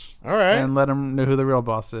 lounge. All right. And let them know who the real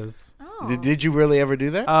boss is. Did you really ever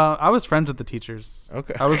do that? I was friends with the teachers.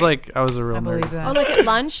 Okay. I was a real I believe nerd. that. Oh, like at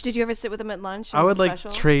lunch? Did you ever sit with them at lunch? I would like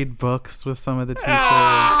Special? trade books with some of the teachers.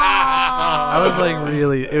 I was like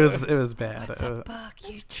really. It was bad. What's a book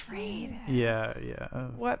you trade? Yeah.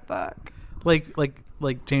 What book?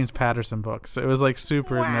 Like James Patterson books. It was like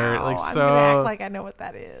super nerd. Like I'm so. gonna act like I know what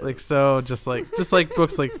that is. Like so. Just like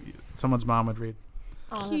books like someone's mom would read.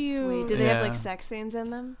 Oh, that's Cute. sweet. Did they have like Yeah. sex scenes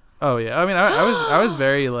in them? Oh yeah. I mean, I was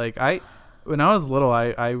very like when I was little,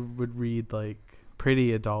 I would read like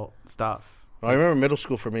pretty adult stuff. Well, I remember middle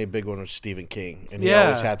school for me, a big one was Stephen King. And he Yeah,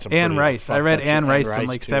 always had some Anne pretty Rice. I fucked read up Anne shit. Rice in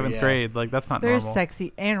like too, 7th yeah. grade. Like that's not There's normal.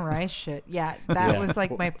 sexy Anne Rice shit. Yeah, that Yeah. was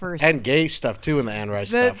like my first. And gay stuff, too, in the Anne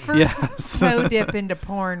Rice the stuff. first Yes. toe dip into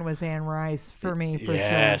porn was Anne Rice for me, for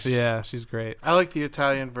Yes. sure. Yeah, she's great. I like the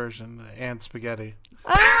Italian version, and spaghetti.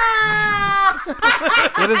 What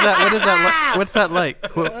is that? What is that? What's that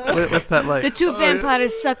like? What's that like? The two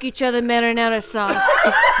vampires suck each other marinara sauce.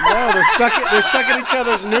 No, they're sucking each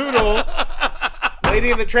other's noodle.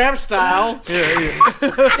 Lady in the Tramp style.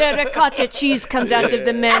 The ricotta cheese comes out of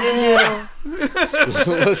the man's noodle.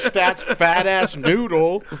 Lestat's fat ass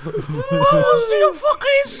noodle. Oh, see the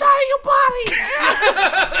fucking inside of your body.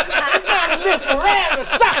 Live forever,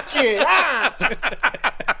 suck it.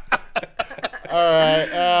 All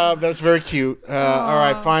right, that's very cute. All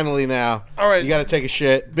right, finally now. All right. You got to take a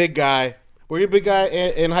shit. Big guy. Were you a big guy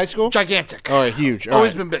in high school? Gigantic. All right, huge. All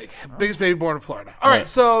Always right. been big. Biggest baby born in Florida. All right,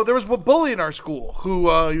 so there was a bully in our school who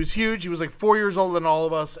he was huge. He was like 4 years older than all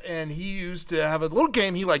of us, and he used to have a little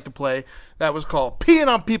game he liked to play that was called peeing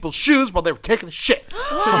on people's shoes while they were taking a shit.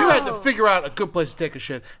 So you had to figure out a good place to take a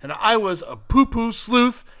shit, and I was a poo-poo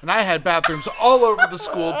sleuth, and I had bathrooms all over the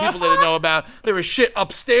school people didn't know about. There was shit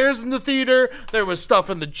upstairs in the theater. There was stuff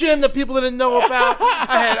in the gym that people didn't know about.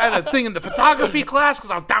 I had a thing in the photography class because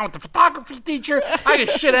I was down with the photography teacher. I could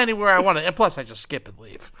shit anywhere I wanted, and plus I just skip and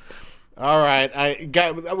leave. All right,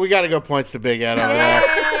 we got to go points to Big Ed on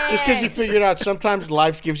that. Just because he figured out sometimes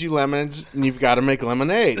life gives you lemons and you've got to make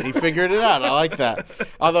lemonade. He figured it out. I like that.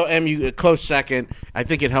 Although, Em, you a close second. I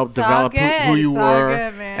think it helped develop who you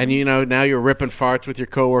were. Good, man. And now you're ripping farts with your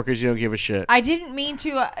coworkers. You don't give a shit. I didn't mean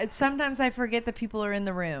to. Sometimes I forget that people are in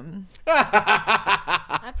the room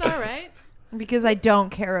That's all right. because I don't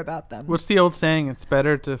care about them. What's the old saying? It's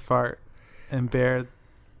better to fart and bear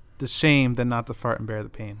the shame than not to fart and bear the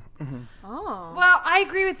pain. Oh. Well, I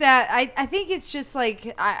agree with that. I think it's just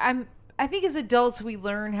like I think as adults we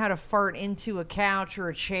learn how to fart into a couch or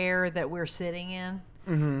a chair that we're sitting in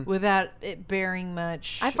without it bearing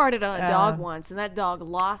much. I farted on a dog once, and that dog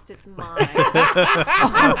lost its mind.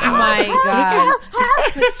 Oh my god!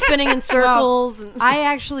 Spinning in circles. Well,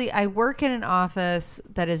 I work in an office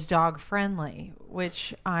that is dog friendly,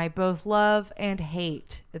 which I both love and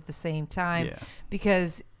hate at the same time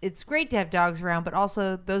because it's great to have dogs around, but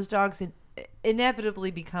also those dogs inevitably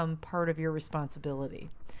become part of your responsibility.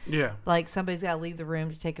 Yeah. Like somebody's got to leave the room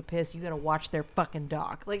to take a piss. You got to watch their fucking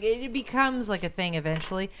dog. Like it becomes like a thing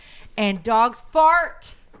eventually. And dogs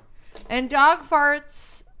fart. And dog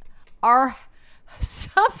farts are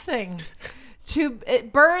something.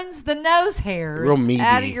 It burns the nose hairs Real meaty.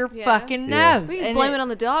 out of your fucking nose. We just And blame it on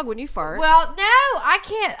the dog when you fart. Well, no, I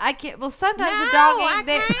can't. Well, sometimes the dog ain't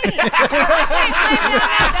there.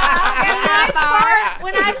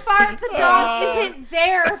 When I fart, the dog isn't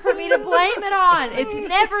there for me to blame it on. It's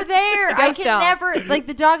never there. I can never, like,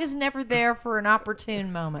 the dog is never there for an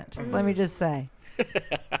opportune moment. Let me just say.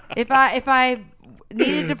 If I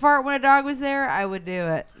needed to fart when a dog was there, I would do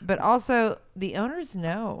it. But also, the owners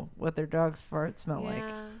know what their dog's farts smell like.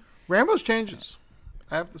 Rambo's changes.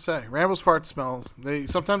 I have to say, Rambo's fart smells.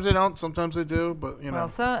 Sometimes they don't, sometimes they do, but you know. Well,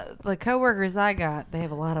 so the coworkers I got, they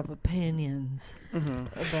have a lot of opinions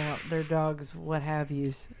about their dogs, what have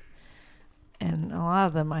yous, and a lot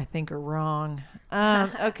of them I think are wrong.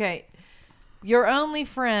 Okay, your only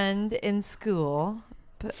friend in school.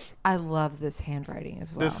 But I love this handwriting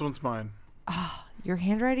as well. This one's mine. Oh, your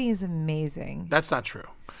handwriting is amazing. That's not true.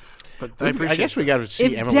 But I guess we got to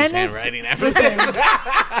see Emily's handwriting after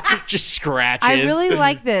this. Just scratches. I really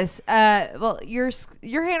like this. Well, your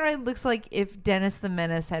handwriting looks like if Dennis the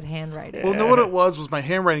Menace had handwriting. Well, no, what it was my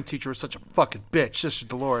handwriting teacher was such a fucking bitch, Sister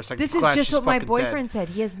Dolores. This is just what my boyfriend said.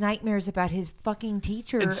 He has nightmares about his fucking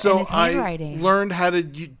teacher and so his handwriting. I learned how to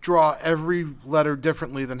draw every letter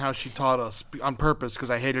differently than how she taught us on purpose because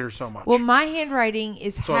I hated her so much. Well, my handwriting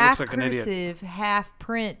is So it half looks like an idiot. cursive, half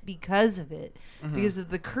print because of it, because of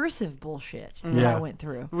the cursive bullshit that I went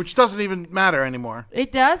through. Which doesn't even matter anymore.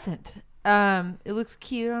 It doesn't. It looks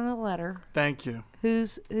cute on a letter. Thank you.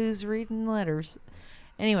 Who's reading letters?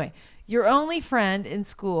 Anyway, your only friend in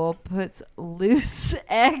school puts loose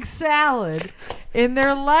egg salad in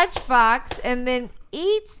their lunchbox and then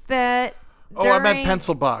eats that. Oh, I meant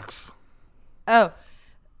pencil box. Oh,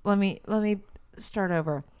 let me start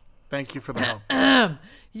over. Thank you for the help.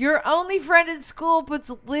 Your only friend in school puts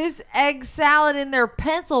loose egg salad in their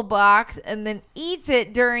pencil box and then eats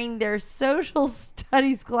it during their social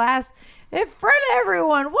studies class in front of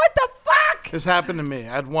everyone. What the fuck? This happened to me.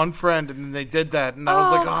 I had one friend, and they did that, and I was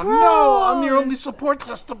like, oh, no, I'm your only support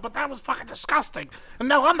system, but that was fucking disgusting. And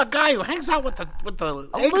now I'm the guy who hangs out with the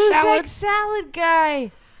egg loose salad. egg salad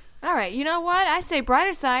guy. All right, you know what? I say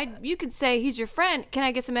brighter side. You could say he's your friend. Can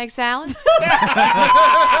I get some egg salad?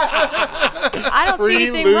 I don't see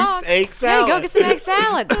anything loose wrong. egg salad. Yeah, go get some egg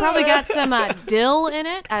salad. Probably got some dill in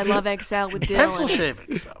it. I love egg salad with dill Pencil in it.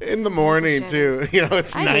 shaving. So. In the morning too. You know,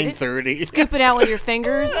 it's I get it. 9:30. Scoop it out with your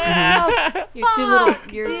fingers. Your two little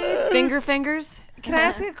fingers. Can I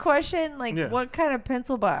ask a question? Like, Yeah. what kind of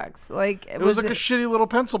pencil box? Like, It was like a shitty little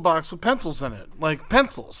pencil box with pencils in it, like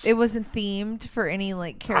pencils. It wasn't themed for any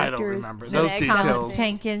like characters. I don't remember No those egg Thomas details.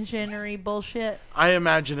 Tank Engine-y bullshit. I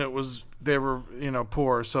imagine they were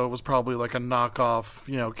poor, so it was probably like a knockoff,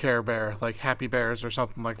 Care Bear, like Happy Bears or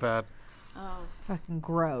something like that. Oh. Fucking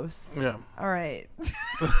gross. Yeah. All right.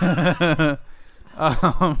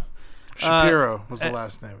 Shapiro was the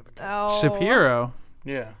last name of the guy. Oh. Shapiro.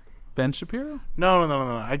 Yeah. Ben Shapiro? No.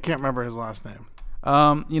 I can't remember his last name.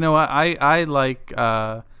 You know what? I like.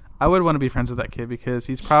 I would want to be friends with that kid because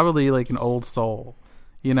he's probably like an old soul.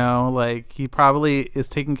 Like he probably is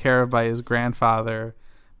taken care of by his grandfather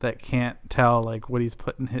that can't tell like what he's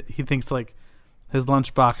putting. He thinks like his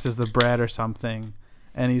lunchbox is the bread or something,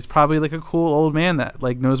 and he's probably like a cool old man that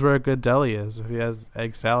like knows where a good deli is if he has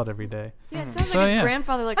egg salad every day. Yeah, it sounds So, like his yeah.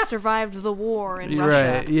 grandfather like survived the war in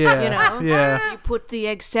Russia. Right? Yeah. Yeah. You put the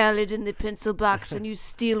egg salad in the pencil box and you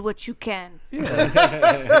steal what you can.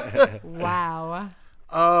 Wow.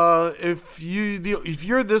 If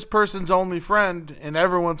you're this person's only friend and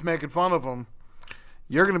everyone's making fun of him,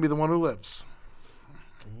 you're gonna be the one who lives.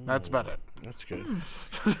 That's about it. That's good.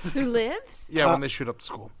 Who lives? Yeah, when they shoot up the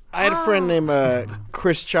school. I had a friend named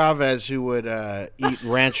Chris Chavez who would eat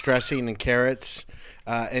ranch dressing and carrots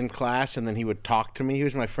in class, and then he would talk to me. He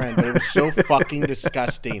was my friend, but it was so fucking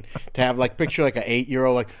disgusting to have picture like an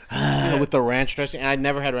 8-year-old with the ranch dressing. And I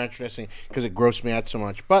never had ranch dressing because it grossed me out so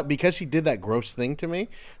much. But because he did that gross thing to me,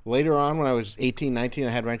 later on when I was 18, 19, I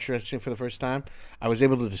had ranch dressing for the first time. I was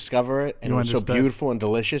able to discover it, and it was so beautiful and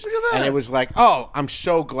delicious. And it was like, oh, I'm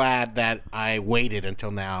so glad that I waited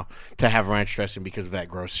until now to have ranch dressing because of that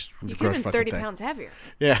gross You could gross have been fucking 30 thing. pounds heavier.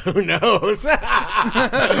 Yeah, who knows?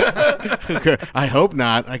 I hope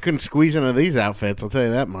not. I couldn't squeeze into these outfits, I'll tell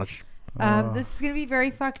you that much. This is going to be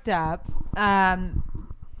very fucked up. I'm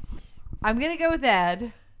going to go with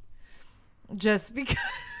Ed. Just because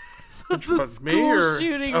of the school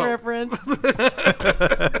shooting reference.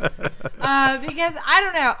 Because I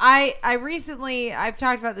don't know. I recently, I've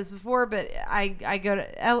talked about this before, but I go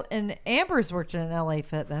to, and Amber's worked in an LA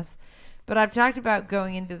Fitness. But I've talked about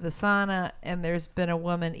going into the sauna, and there's been a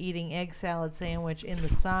woman eating egg salad sandwich in the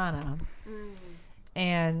sauna.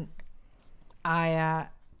 And I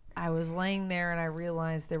was laying there, and I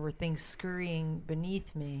realized there were things scurrying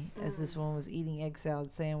beneath me as this woman was eating egg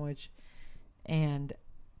salad sandwich. And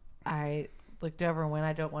I looked over and went,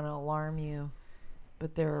 I don't want to alarm you,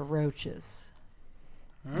 but there are roaches.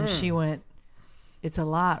 And she went, it's a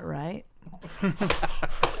lot, right?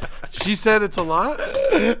 She said it's a lot?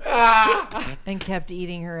 And kept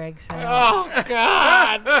eating her egg salad. Oh,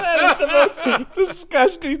 God. That is the most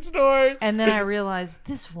disgusting story. And then I realized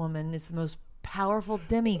this woman is the most powerful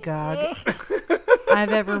demigod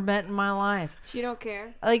I've ever met in my life. She don't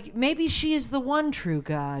care. Like, maybe she is the one true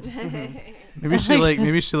God. Maybe she lived I in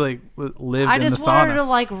the just sauna. want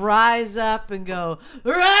her to rise up and go,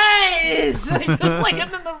 rise! And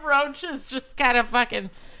then the roaches just kind of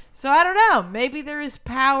fucking. So I don't know. Maybe there is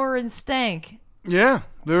power in stank. Yeah,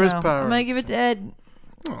 there is So power. I'm gonna give it to Ed.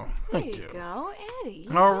 Oh, There thank you you. go, Eddie.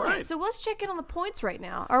 All right. So let's check in on the points right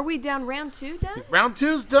now. Are we down round 2 done? Round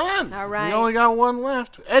 2's done. All right. We only got one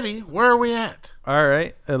left. Eddie, where are we at? All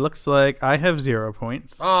right. It looks like I have 0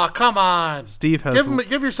 points. Oh, come on. Steve has.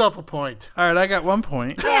 Give yourself a point. All right, I got 1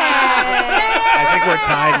 point, I think we're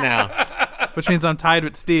tied now. which means I'm tied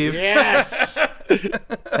with Steve. Yes.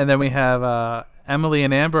 And then we have Emily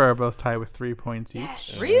and Amber are both tied with 3 points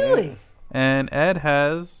each. Really? And Ed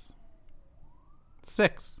has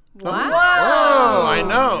 6. Wow. Oh, I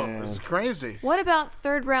know. It's crazy. What about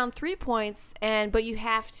third round 3 points, but you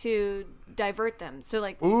have to divert them? So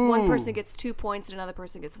one person gets 2 points and another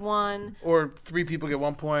person gets 1. Or 3 people get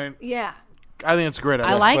 1 point. Yeah. I think it's a great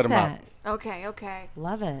idea. I like split 'em up. that. Okay.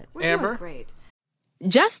 Love it. We're Amber? doing great.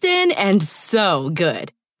 Just in and so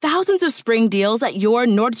good. Thousands of spring deals at your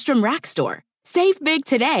Nordstrom Rack store. Save big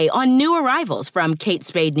today on new arrivals from Kate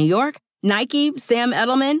Spade New York, Nike, Sam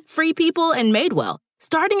Edelman, Free People, and Madewell,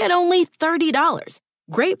 starting at only $30.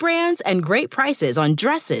 Great brands and great prices on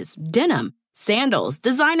dresses, denim, sandals,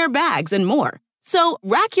 designer bags, and more. So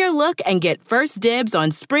rack your look and get first dibs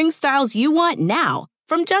on spring styles you want now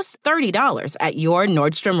from just $30 at your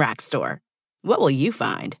Nordstrom Rack store. What will you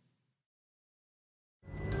find?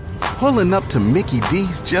 Pulling up to Mickey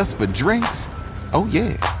D's just for drinks? Oh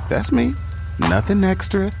yeah, that's me. Nothing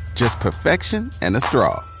extra, just perfection and a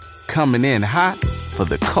straw. Coming in hot for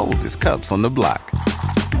the coldest cups on the block.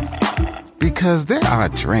 Because there are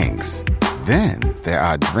drinks. Then there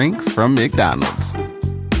are drinks from McDonald's.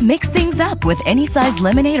 Mix things up with any size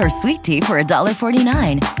lemonade or sweet tea for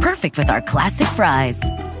 $1.49. Perfect with our classic fries.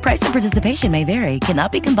 Price and participation may vary.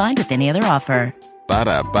 Cannot be combined with any other offer.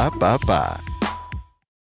 Ba-da-ba-ba-ba.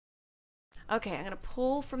 Okay, I'm going to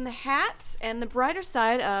pull from the hats and the brighter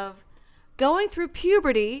side of going through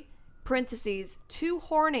puberty, parentheses, too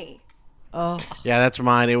horny. Oh, Yeah, that's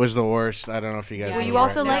mine. It was the worst. I don't know if you guys. Well, you remember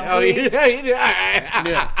also it. like Oh, Grease.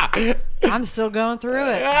 yeah. I'm still going through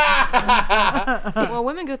it. Well,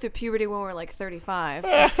 women go through puberty when we're like 35.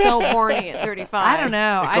 We're so horny at 35. I don't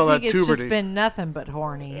know. call I that think it's just tuberty. been nothing but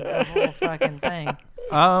horny, the whole fucking thing.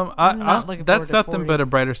 I, looking that's forward to nothing 40. but a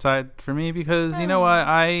brighter side for me because you know what,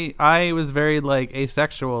 I was very like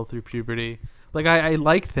asexual through puberty. Like I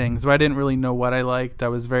liked things, but I didn't really know what I liked. I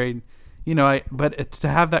was very, but it's to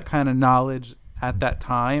have that kind of knowledge at that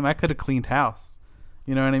time. I could have cleaned house,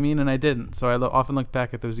 you know what I mean, and I didn't. So I often look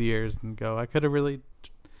back at those years and go, I could have really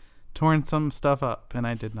torn some stuff up, and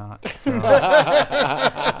I did not. So.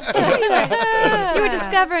 You were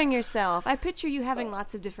discovering yourself. I picture you having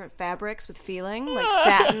lots of different fabrics with feeling, like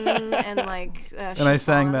satin and like And I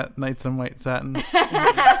sang chiffon. that Nights in White Satin.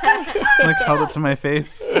 Like held it to my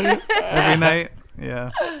face every night.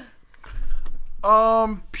 Yeah.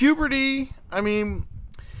 Puberty, I mean,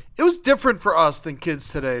 it was different for us than kids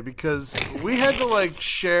today because we had to like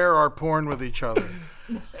share our porn with each other.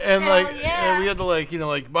 And and we had to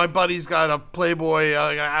like my buddy's got a Playboy,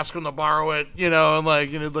 I gotta ask him to borrow it,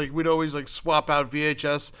 and we'd always like swap out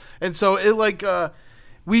VHS. And so it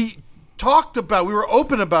we were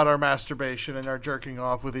open about our masturbation and our jerking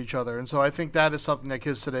off with each other. And so I think that is something that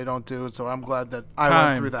kids today don't do. And so I'm glad that I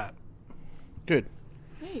went through that. Good.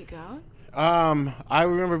 There you go. I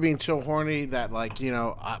remember being so horny that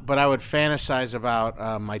but I would fantasize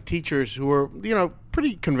about my teachers who were,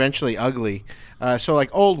 pretty conventionally ugly. So like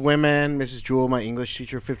old women, Mrs. Jewell, my English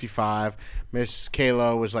teacher, 55. Miss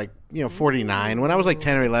Kayla was 49 when I was like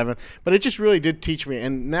 10 or 11. But it just really did teach me.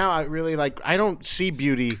 And now I really I don't see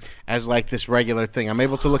beauty as like this regular thing. I'm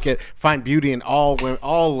able to find beauty in all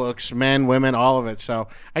looks, men, women, all of it. So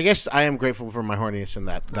I guess I am grateful for my horniness in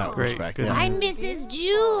that great. respect. Good. Yeah. I'm Mrs.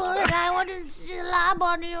 Jewell, and I want to slob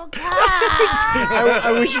on your car.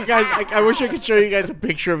 I wish you guys. I wish I could show you guys a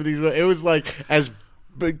picture of these. It was as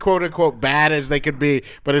quote unquote bad as they could be,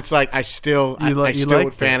 but it's like I still would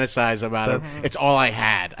fantasize about it. It's all I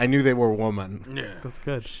had. I knew they were a woman. Yeah. That's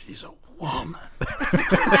good. She's a woman.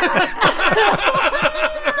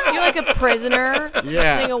 You're like a prisoner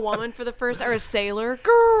Yeah. seeing a woman for the first, or a sailor.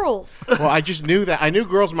 Girls. Well, I just knew that. I knew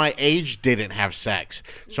girls my age didn't have sex,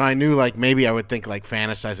 so I knew maybe I would think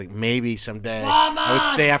fantasize maybe someday I would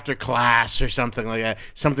stay after class or something like that.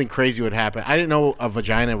 Something crazy would happen. I didn't know a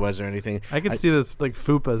vagina was or anything. I could see this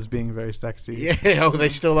fupas being very sexy. Yeah, they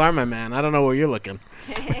still are, my man. I don't know where you're looking.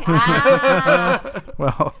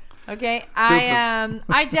 Well, Okay,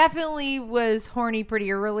 I definitely was horny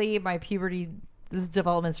pretty early. My puberty, this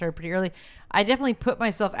development started pretty early. I definitely put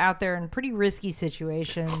myself out there in pretty risky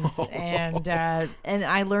situations, and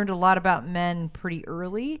I learned a lot about men pretty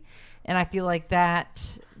early, and I feel like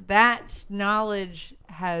that knowledge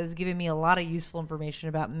has given me a lot of useful information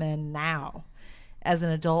about men now, as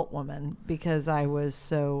an adult woman, because I was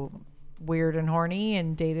so weird and horny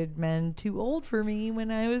and dated men too old for me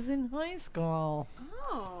when I was in high school.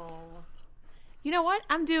 Oh. You know what?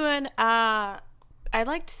 I'm doing, I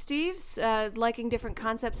liked Steve's liking different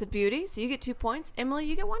concepts of beauty, so you get 2 points. Emily,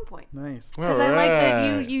 you get 1 point. nice. Because I like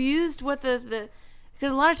that you used what the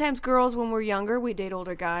because a lot of times girls, when we're younger, we date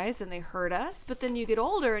older guys and they hurt us, but then you get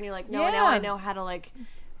older and you're like, no, now I know how to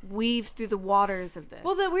weave through the waters of this.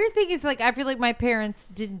 Well, the weird thing is, I feel like my parents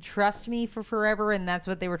didn't trust me for forever, and that's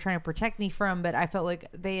what they were trying to protect me from. But I felt like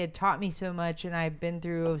they had taught me so much, and I've been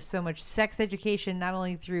through so much sex education, not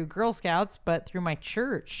only through Girl Scouts, but through my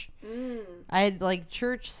church. I had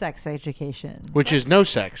church sex education. Which is no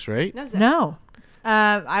sex, right? No.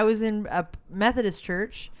 I was in a Methodist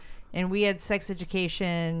church, and we had sex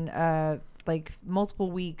education, multiple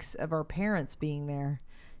weeks of our parents being there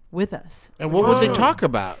with us. And what would they talk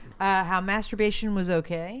about? How masturbation was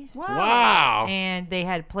okay. Wow. And they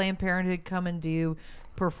had Planned Parenthood come and do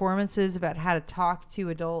performances about how to talk to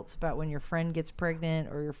adults about when your friend gets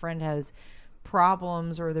pregnant or your friend has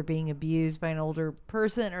problems or they're being abused by an older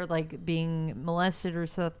person or being molested or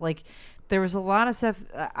stuff. There was a lot of stuff.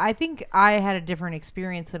 I think I had a different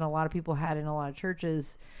experience than a lot of people had in a lot of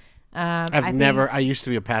churches I used to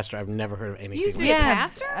be a pastor. I've never heard of anything. You used to like be a that.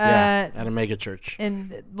 pastor? At a mega church.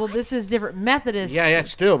 And this is different Methodist. Yeah,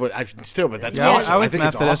 still, but that's Yeah, awesome. I was think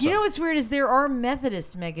Methodist. It's awesome. You know what's weird is there are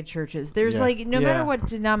Methodist mega churches. There's no matter what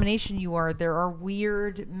denomination you are, there are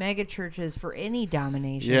weird mega churches for any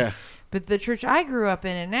denomination. Yeah. But the church I grew up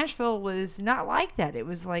in Nashville was not like that. It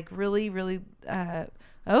was like really, really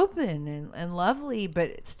open and lovely.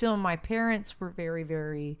 But still, my parents were very,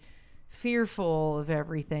 very fearful of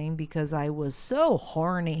everything because I was so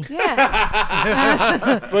horny.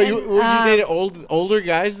 Yeah. But you dated older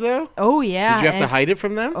guys though? Oh yeah. Did you have to hide it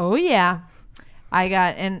from them? Oh yeah.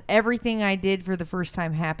 And everything I did for the first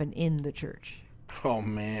time happened in the church. Oh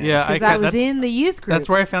man. Yeah, Because I was in the youth group. That's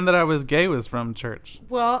where I found that I was gay, was from church.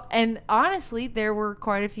 Well, and honestly, there were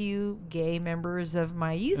quite a few gay members of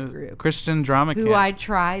my youth group. Christian drama who camp. I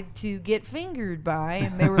tried to get fingered by,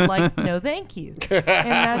 and they were like, "No, thank you." And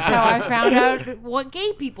that's how I found out what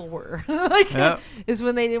gay people were. Is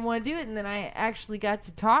when they didn't want to do it, and then I actually got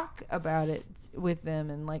to talk about it with them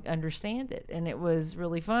and like understand it, and it was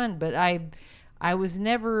really fun. But I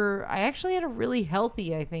actually had a really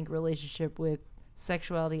healthy, I think, relationship with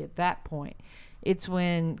sexuality at that point. It's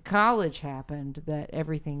when college happened that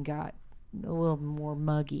everything got a little more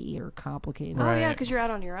muggy or complicated. Oh yeah, because you're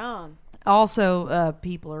out on your own. Also,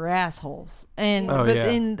 people are assholes, and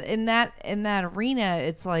yeah. in that arena,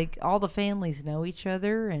 it's like all the families know each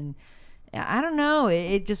other, and I don't know,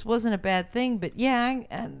 it just wasn't a bad thing. But yeah,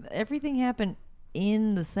 everything happened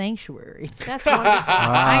in the sanctuary. That's wonderful.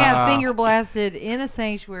 I got finger blasted in a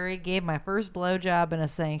sanctuary, gave my first blowjob in a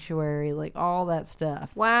sanctuary, like all that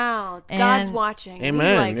stuff. Wow. And God's watching.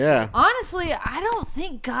 Amen. He likes Yeah. it. Honestly, I don't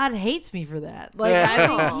think God hates me for that. Like, I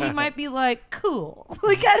think he might be like, cool.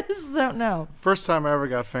 Like, I just don't know. First time I ever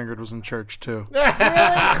got fingered was in church too. God.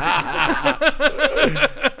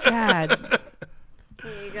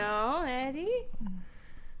 There you go, Eddie.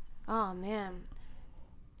 Oh, man.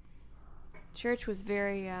 Church was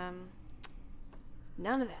very,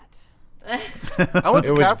 none of that. I went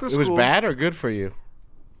to Catholic It school. was bad or good for you?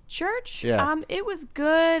 Church? Yeah. It was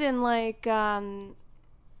good, and like, I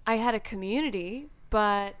had a community,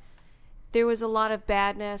 but there was a lot of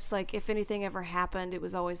badness. Like, if anything ever happened, it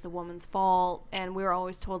was always the woman's fault, and we were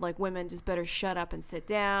always told, like, women just better shut up and sit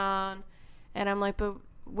down. And I'm like, but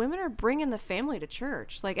women are bringing the family to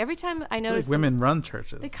church. Like, every time I notice women run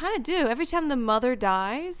churches. they kind of do. Every time the mother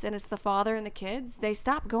dies and it's the father and the kids, they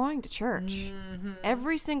stop going to church. Mm-hmm.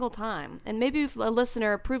 Every single time. And maybe if a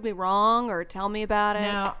listener prove me wrong or tell me about it.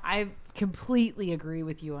 No, I completely agree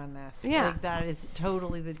with you on this. Yeah. Like, that is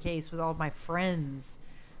totally the case with all of my friends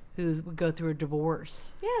who would go through a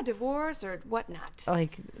divorce. Yeah, divorce or whatnot.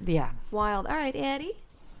 Like, yeah. Wild. All right, Eddie.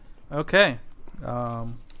 Okay.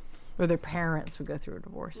 Or their parents would go through a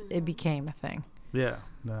divorce. Mm-hmm. It became a thing. Yeah,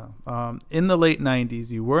 no. In the late 90s,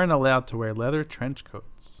 you weren't allowed to wear leather trench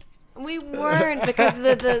coats. We weren't because of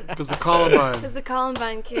Because the Columbine. because the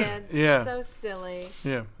Columbine kids. Yeah. So silly.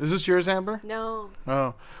 Yeah. Is this yours, Amber? No.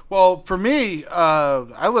 Oh. Well, for me,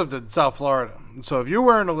 I lived in South Florida. So if you're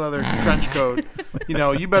wearing a leather trench coat,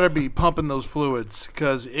 you better be pumping those fluids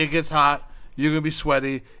because it gets hot. You're going to be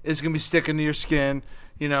sweaty. It's going to be sticking to your skin.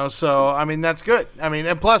 So, I mean, that's good. I mean,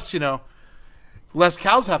 and plus, less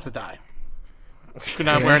cows have to die if you're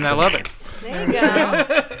not wearing that leather. There you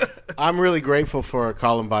go. I'm really grateful for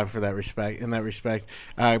Columbine for that respect. In that respect,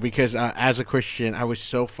 because as a Christian, I was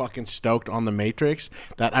so fucking stoked on the Matrix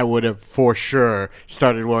that I would have for sure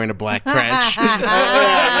started wearing a black trench.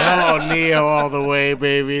 Oh, Neo all the way,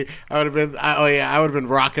 baby! I would have been. I would have been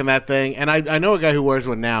rocking that thing. And I know a guy who wears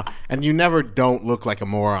one now, and you never don't look like a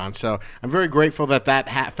moron. So I'm very grateful that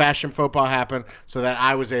fashion faux pas happened, so that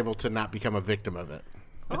I was able to not become a victim of it.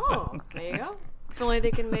 Oh, there you go. If only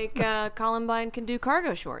they can make Columbine can do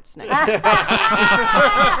cargo shorts next time.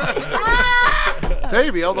 Tell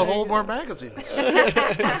you, be able to hold more magazines.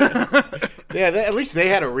 Yeah, at least they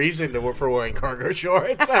had a reason for wearing cargo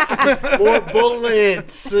shorts. More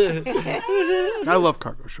bullets. I love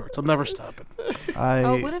cargo shorts. I'm never stopping.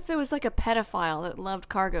 What if there was like a pedophile that loved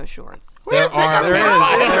cargo shorts? There is.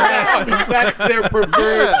 That's their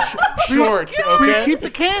preferred short. Okay? Keep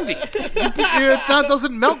the candy. It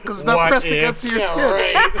doesn't melt because it's not pressed against your skin.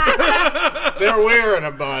 Right. They're wearing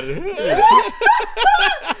them, bud.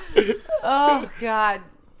 Oh God.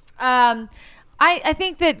 I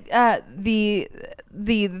think that the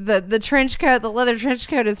trench coat, the leather trench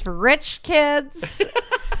coat, is for rich kids.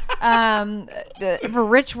 For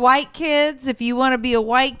rich white kids, if you want to be a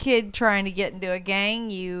white kid trying to get into a gang,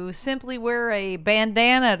 you simply wear a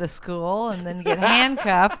bandana to school and then get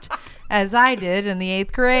handcuffed, as I did in the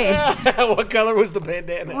 8th grade. What color was the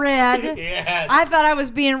bandana? Red. Yes. I thought I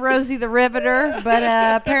was being Rosie the Riveter, but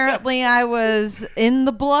apparently I was in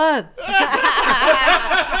the Bloods.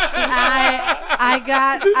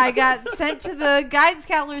 I got sent to the guidance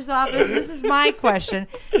counselor's office. This is my question.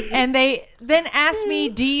 And they then asked me,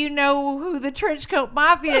 do you know who the Trenchcoat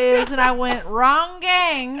Mafia is? And I went, wrong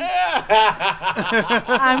gang.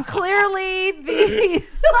 I'm clearly the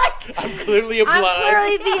I'm clearly a blood. I'm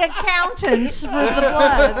clearly the accountant for the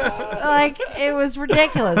Bloods. Like, it was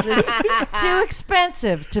ridiculous. It's too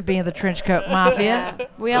expensive to be in the Trenchcoat Mafia.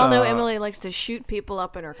 We all know Emily likes to shoot people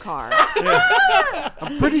up in her car.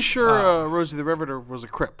 I'm pretty sure Rosie the Riveter was a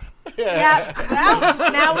Crip. Yeah.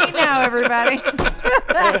 Well, now we know, everybody.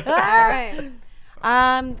 All right.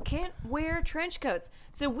 Can't wear trench coats.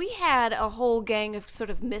 So we had a whole gang of sort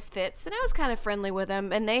of misfits, and I was kind of friendly with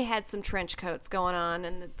them, and they had some trench coats going on,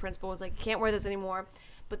 and the principal was like, you can't wear this anymore.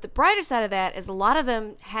 But the brighter side of that is a lot of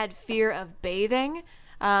them had fear of bathing.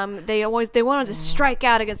 They wanted to strike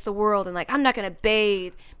out against the world and like, I'm not going to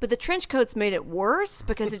bathe. But the trench coats made it worse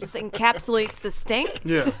because it just encapsulates the stink.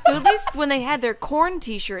 Yeah. So at least when they had their corn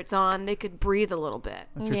T-shirts on, they could breathe a little bit.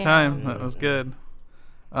 That's your time. That was good.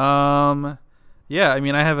 Yeah, I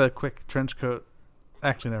mean, I have a quick trench coat.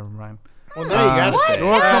 Actually, never mind. Well, now you gotta say it.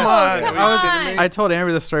 Well, come on. come Are you on. kidding me? I told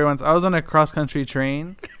Amber this story once. I was on a cross-country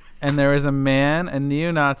train, and there was a man, a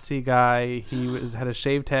neo-Nazi guy. He had a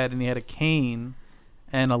shaved head, and he had a cane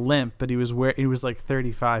and a limp, but he was like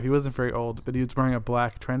 35. He wasn't very old, but he was wearing a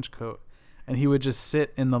black trench coat, and he would just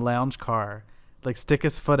sit in the lounge car, like stick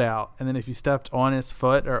his foot out, and then if you stepped on his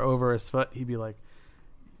foot or over his foot, he'd be like,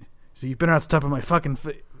 "So you better not step on my fucking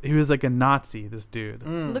foot." He was like a Nazi, this dude.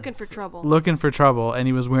 Looking for trouble. Looking for trouble, and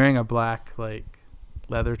he was wearing a black like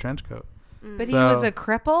leather trench coat. But So- he was a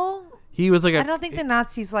cripple? He was like I don't think the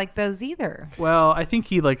Nazis like those either. Well, I think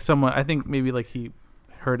he like someone. I think maybe like he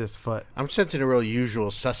hurt his foot. I'm sensing a real usual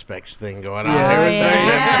suspects thing going on. Yeah. Here.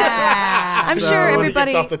 Yeah. I'm So- sure When he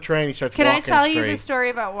everybody. gets off the train, he starts Can I walking tell straight. you the story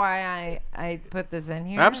about why I put this in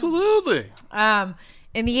here? Absolutely.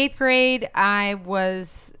 In the 8th grade, I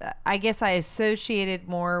guess I associated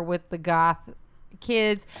more with the goth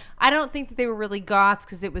kids. I don't think that they were really goths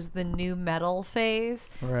because it was the new metal phase,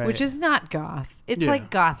 Right. which is not goth. It's Yeah. like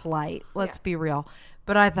goth light. Let's be real.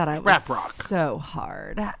 But I thought I was Rap rock. so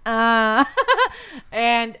hard.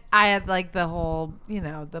 And I had like the whole,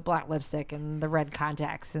 the black lipstick and the red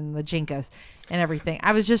contacts and the Jinkos and everything.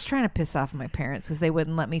 I was just trying to piss off my parents because they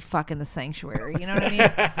wouldn't let me fuck in the sanctuary. You know what I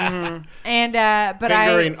mean? And but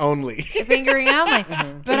Fingering only. fingering only.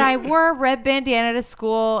 But I wore a red bandana to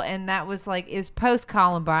school, and that was like, it was post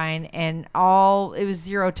Columbine, and it was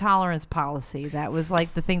zero tolerance policy. That was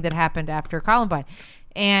like the thing that happened after Columbine.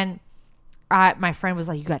 And my friend was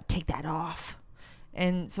like, you got to take that off.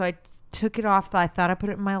 And so I took it off. I thought I put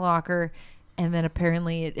it in my locker, and then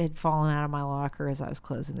apparently it had fallen out of my locker as I was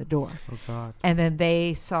closing the door. Oh God. And then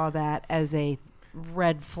they saw that as a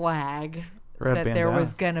red flag Red that there bandana.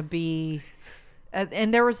 was going to be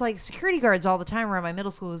and there was like security guards all the time around my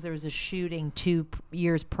middle school because there was a shooting 2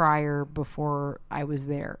 years prior before I was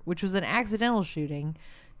there, which was an accidental shooting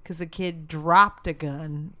because a kid dropped a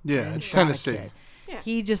gun. Yeah, and it's shot a Tennessee. kid.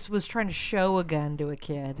 He just was trying to show a gun to a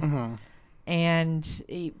kid, and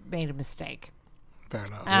he made a mistake. Fair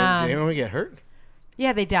enough. Did anyone get hurt?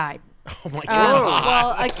 Yeah, they died. Oh my god!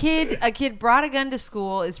 Well, a kid brought a gun to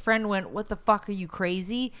school. His friend went, "What the fuck, are you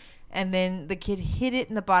crazy?" And then the kid hid it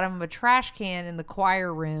in the bottom of a trash can in the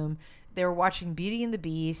choir room. They were watching Beauty and the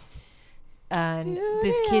Beast. And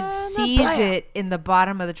this kid sees it in the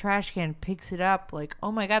bottom of the trash can, picks it up, like,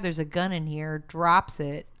 oh my God, there's a gun in here, drops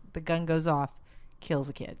it. The gun goes off, kills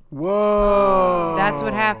a kid. Whoa. That's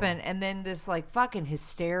what happened. And then this like fucking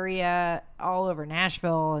hysteria all over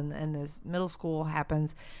Nashville and this middle school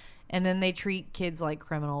happens. And then they treat kids like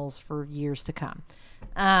criminals for years to come.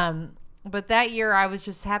 But that year I was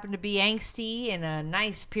just happened to be angsty in a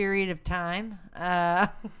nice period of time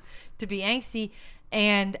to be angsty.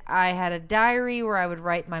 And I had a diary where I would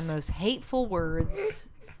write my most hateful words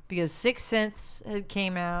because Sixth Sense had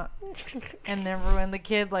came out. And then when the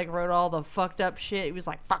kid like wrote all the fucked up shit, he was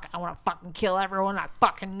like, fuck, I want to fucking kill everyone I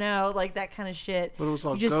fucking know. Like that kind of shit. But it was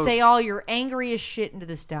all you just ghosts. say all your angriest shit into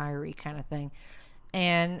this diary kind of thing.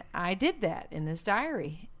 And I did that in this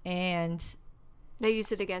diary. And They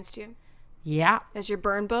used it against you yeah. as your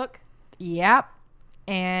burn book. Yep.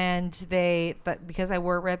 And but because I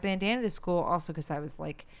wore a red bandana to school, also because I was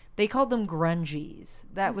like, they called them grungies.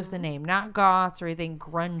 That was the name, not goths or anything.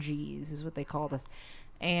 Grungies is what they called us.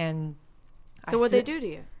 And So what'd they do to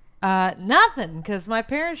you? Nothing, because my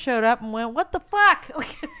parents showed up and went, "What the fuck?"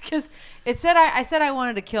 Because I said I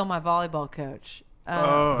wanted to kill my volleyball coach,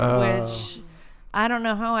 which I don't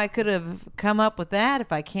know how I could have come up with that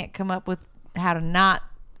if I can't come up with how to not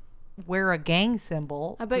wear a gang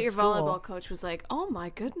symbol. I bet to your school. volleyball coach was like, "Oh my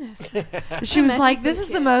goodness." She was like, "This is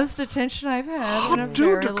the most attention I've had in a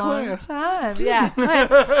very long time." Yeah,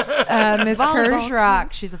 Miss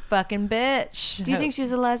Kersrock, she's a fucking bitch. Do you think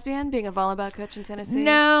she's a lesbian, being a volleyball coach in Tennessee?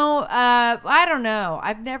 No, I don't know.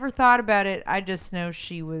 I've never thought about it. I just know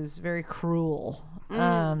she was very cruel.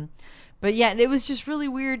 But yeah, it was just really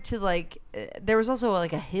weird to there was also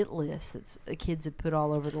like a hit list that the kids had put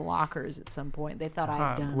all over the lockers at some point. They thought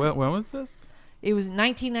I'd done when was this? It was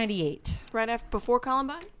 1998. Right after, before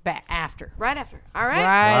Columbine? After. Right after. All right.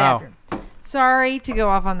 Right after. Sorry to go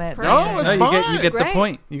off on that. No, it's fine. You get Great. the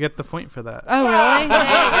point. You get the point for that. Oh, really? There you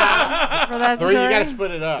go. For that Or story? you got to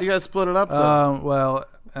split it up. You got to split it up, though. Well,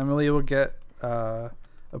 Emily will get a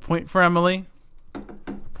point for Emily, a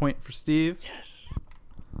point for Steve. Yes.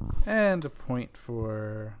 And a point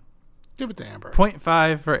for... Give it to Amber.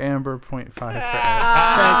 0.5 for Amber, 0.5 for Amber. Thank you.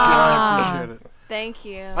 I appreciate it. Thank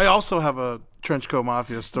you. I also have a Trenchcoat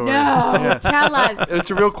Mafia story. No. Yeah. Tell us. It's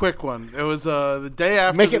a real quick one. It was the day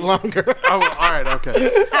after. Make it longer. Oh, all right, okay.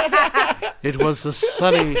 It was a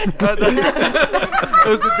sunny. It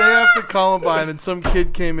was the day after Columbine, and some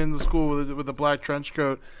kid came into school with a black trench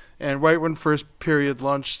coat. And right when first period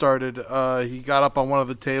lunch started, he got up on one of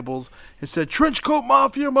the tables and said, "Trenchcoat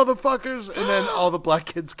Mafia, motherfuckers!" And then all the black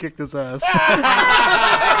kids kicked his ass.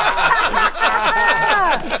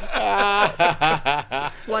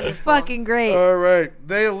 Wonderful. Fucking great. All right.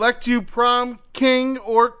 They elect you prom king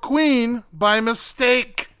or queen by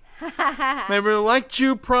mistake. They elect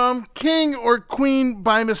you prom king or queen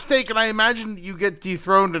by mistake. And I imagine you get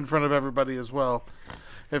dethroned in front of everybody as well.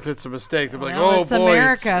 If it's a mistake, they'll be like, Well, "Oh, it's boy,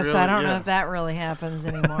 America, it's really, so I don't yeah." know if that really happens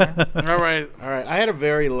anymore. All right. All right. I had a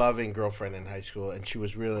very loving girlfriend in high school, and she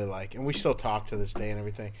was really and we still talk to this day and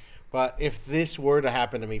everything. But if this were to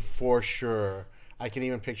happen to me, for sure, I can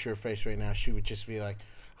even picture her face right now. She would just be like,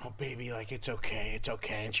 "Oh, baby, it's okay, it's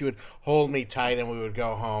okay." And she would hold me tight, and we would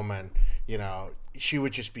go home, and, she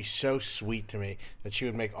would just be so sweet to me that she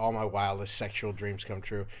would make all my wildest sexual dreams come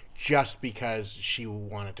true just because she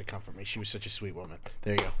wanted to comfort me. She was such a sweet woman.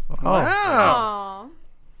 There you go. Aww.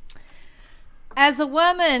 As a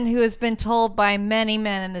woman who has been told by many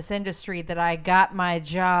men in this industry that I got my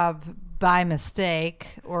job by mistake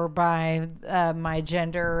or by my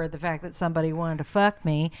gender or the fact that somebody wanted to fuck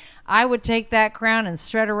me, I would take that crown and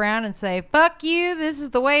strut around and say, "Fuck you, this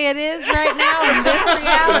is the way it is right now in this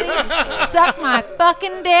reality. Suck my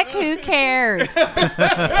fucking dick, who cares?" That'd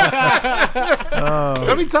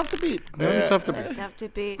be tough to beat. It's tough to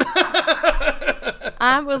beat.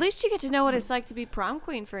 Well, at least you get to know what it's like to be prom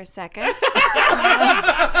queen for a second.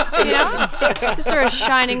 It's a sort of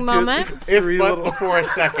shining moment. If but for a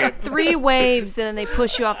second. 3 waves, and then they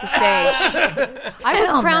push you off the stage. I was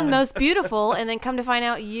crowned most beautiful, and then come to find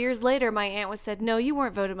out years later, my aunt said, "No, you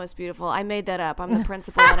weren't voted most beautiful. I made that up. I'm the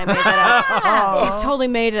principal, and I made that up." She's totally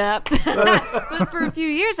made it up. But for a few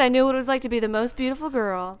years, I knew what it was like to be the most beautiful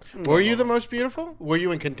girl. Were you the most beautiful? Were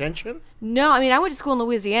you in contention? No, I mean, I went to school in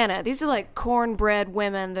Louisiana. These are like cornbread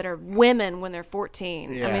women that are women when they're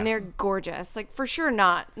 14. Yeah. I mean, they're gorgeous. For sure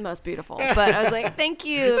not most beautiful. But I was like, thank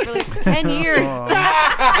you for 10 years.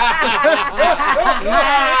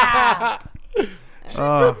 She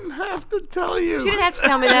didn't have to tell you. She didn't have to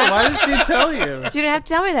tell me that. Why did she tell you? She didn't have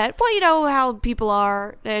to tell me that. Well, you know how people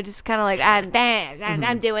are. They're just kind of like,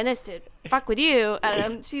 I'm doing this to fuck with you.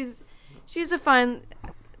 She's a fun.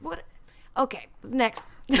 What? Okay, next.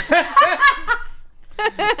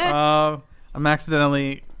 I'm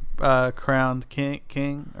accidentally crowned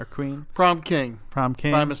king or queen. Prom king. Prom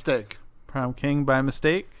king By mistake. Prom king by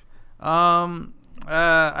mistake.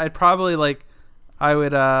 I'd probably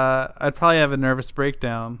I'd probably have a nervous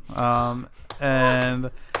breakdown. And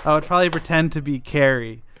I would probably pretend to be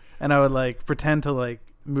Carrie, and I would pretend to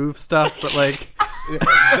move stuff, but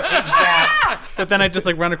but then I'd just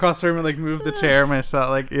run across the room and move the chair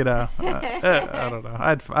myself, I don't know.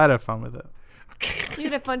 I'd have fun with it.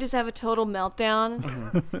 You'd have fun, just have a total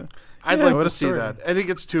meltdown. I'd like what to a see story. that. Eddie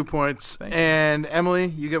gets 2 points, Thank you. and Emily,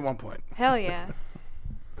 you get 1 point. Hell yeah.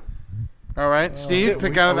 All right, Steve, shit,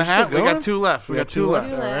 pick we- out are of the we still hat. We got going? 2 left. We got 2 left.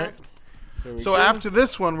 You All right. left. So after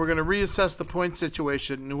this one, we're going to reassess the point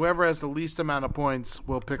situation, and whoever has the least amount of points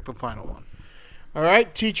will pick the final one. All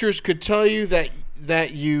right. Teachers could tell you that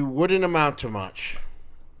that you wouldn't amount to much.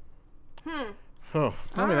 Oh,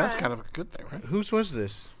 I mean, that's kind of a good thing, right? whose was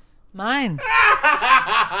this? Mine. All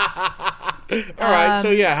right,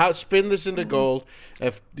 so how spin this into gold?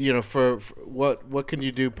 If for what can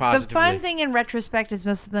you do The positively? fun thing in retrospect is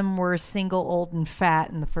most of them were single, old, and fat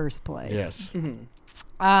in the first place. Yes.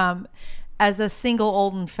 As a single,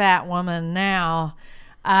 old, and fat woman now,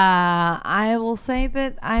 I will say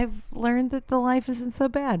that I've learned that the life isn't so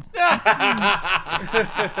bad.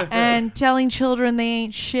 And telling children they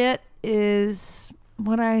ain't shit is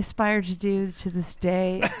what I aspire to do to this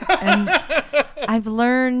day. And I've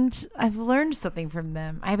learned something from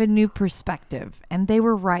them. I have a new perspective, and they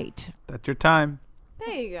were right. That's your time.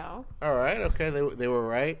 There you go. All right, okay, they were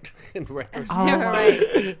right in retrospect. They're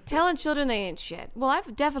right. Telling children they ain't shit. Well,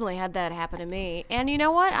 I've definitely had that happen to me. And you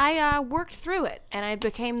know what? I worked through it, and I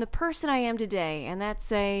became the person I am today. And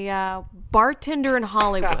that's a bartender in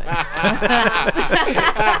Hollywood.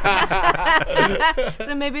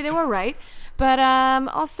 So maybe they were right. But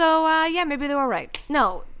also, maybe they were right.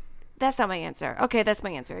 No, that's not my answer. Okay, that's my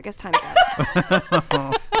answer. I guess time's up.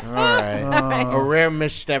 All right. A rare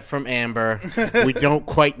misstep from Amber. We don't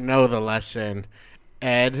quite know the lesson.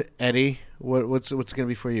 Eddie, what's going to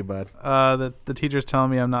be for you, bud? The teacher's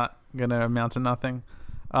telling me I'm not gonna amount to nothing.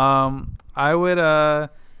 I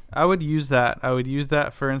would use that. I would use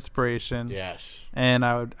that for inspiration. Yes. And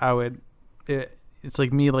it's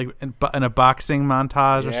like me, like in a boxing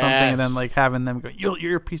montage or something, and then like having them go,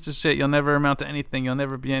 "You're a piece of shit. You'll never amount to anything. You'll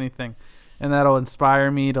never be anything," and that'll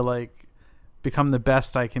inspire me to like become the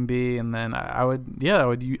best I can be. And then I would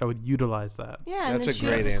utilize that. Yeah, that's and a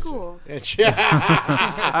then great answer. School.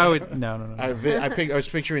 I would no. I was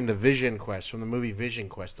picturing the Vision Quest from the movie Vision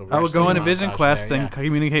Quest. I would go into Vision Quest and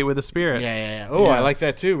communicate with the spirit. Yeah. Oh, yes. I like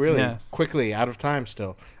that too. Really yes. Quickly, out of time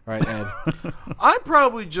still. All right, Ed. I'd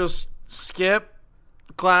probably just skip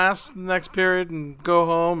class the next period and go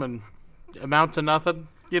home and amount to nothing,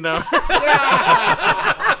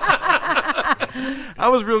 I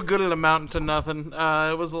was real good at amounting to nothing.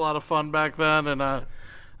 It was a lot of fun back then, and I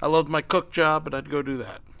loved my cook job, and I'd go do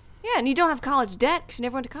that. Yeah, and you don't have college debt because you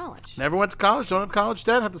never went to college. Never went to college, don't have college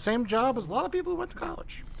debt, have the same job as a lot of people who went to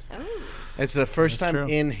college. Oh. It's the first time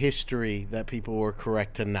in history that people were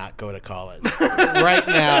correct to not go to college. right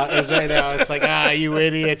now, it's like, you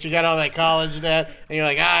idiots, you got all that college debt, and you're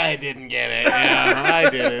like, I didn't get it. Yeah, I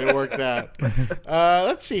did it. It worked out.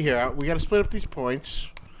 Let's see here. We got to split up these points.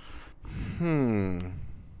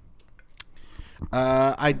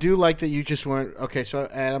 I do like that you just weren't okay. So,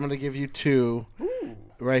 Ed, I'm going to give you 2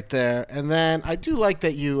 right there, and then I do like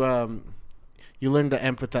that you learned to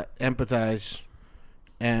empathize.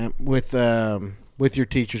 And with your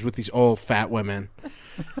teachers, with these old fat women,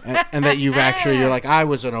 and that you're like,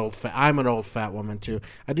 I'm an old fat woman too.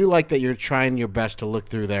 I do like that you're trying your best to look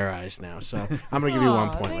through their eyes now. So I'm gonna give you 1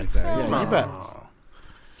 point right there. Yeah, you bet.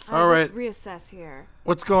 All right, let's reassess here.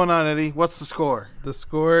 What's going on, Eddie? What's the score? The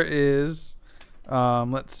score is,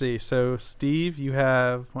 let's see. So Steve, you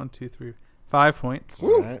have 1, 2, 3, 5 points.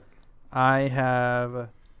 All right. I have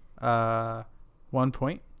 1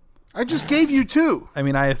 point. I just gave you 2. I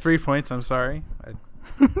mean, I have 3 points. I'm sorry. I'm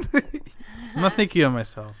not thinking of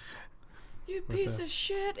myself. You piece of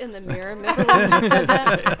shit in the mirror. Remember when you said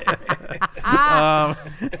that?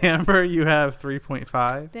 Amber, you have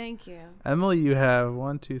 3.5. Thank you. Emily, you have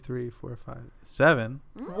 1, 2, 3, 4, 5, 7.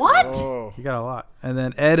 What? Oh. You got a lot. And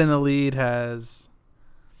then Ed in the lead has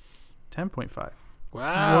 10.5.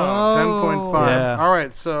 Wow, 10.5. Yeah. All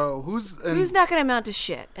right, so who's not going to amount to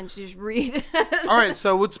shit? And just read. All right,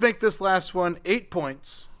 so let's make this last one 8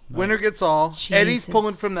 points. Nice. Winner gets all. Jesus. Eddie's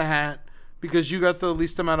pulling from the hat because you got the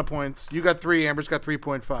least amount of points. You got 3. Amber's got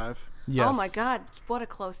 3.5. Yes. Oh my God, what a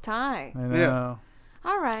close tie. I know. Yeah.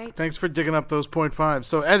 All right. Thanks for digging up those 0.5.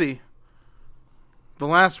 So Eddie, the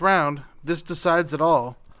last round, this decides it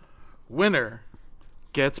all. Winner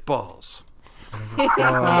gets balls.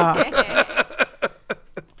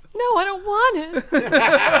 No, I don't want it.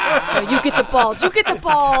 No, you get the balls. You get the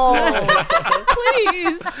balls.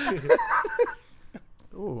 Please.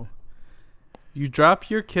 Ooh. You drop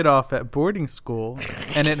your kid off at boarding school,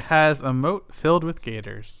 and it has a moat filled with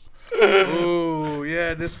gators. Ooh,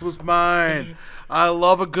 yeah, this was mine. I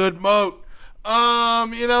love a good moat.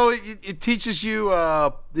 It teaches you.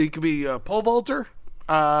 They could be a pole vaulter.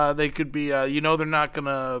 They could be. They're not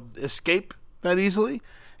gonna escape that easily.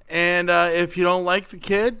 And if you don't like the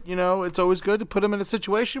kid, it's always good to put them in a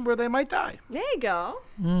situation where they might die. There you go.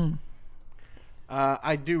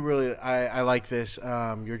 I do really. I like this.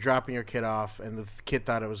 You're dropping your kid off, and the kid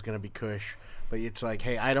thought it was going to be cush. But it's like,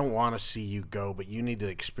 hey, I don't want to see you go, but you need to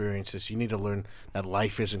experience this. You need to learn that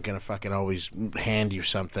life isn't going to fucking always hand you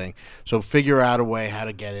something. So figure out a way how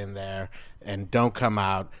to get in there and don't come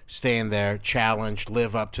out. Stay in there, challenge,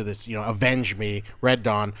 live up to this, avenge me. Red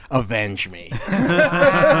Dawn, avenge me.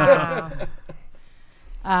 Wow.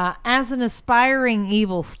 As an aspiring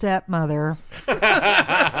evil stepmother,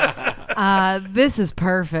 this is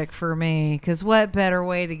perfect for me, because what better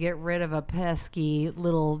way to get rid of a pesky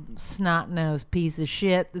little snot-nosed piece of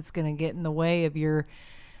shit that's going to get in the way of your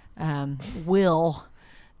will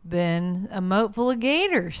than a moat full of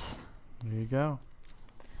gators? There you go.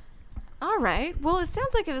 All right. Well, it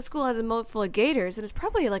sounds like if a school has a moat full of gators, then it's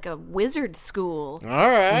probably like a wizard school. All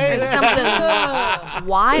right. Or something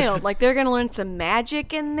wild. Like they're going to learn some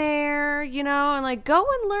magic in there, and like go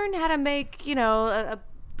and learn how to make, a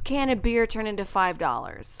can of beer turn into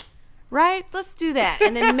 $5. Right? Let's do that.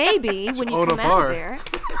 And then maybe when you come out of there,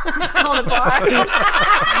 it's called a bar.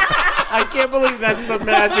 I can't believe that's the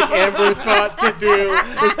magic Amber thought to do,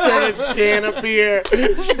 is turn a can of beer.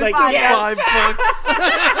 She's like, yes! $5.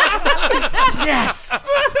 Yes!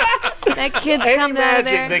 That kid's Any coming out of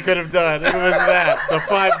there. magic they could have done. It was that, the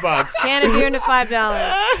 $5. Can of beer into $5.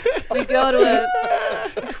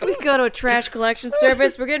 We go to a trash collection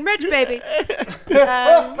service. We're getting rich, baby.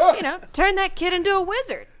 Turn that kid into a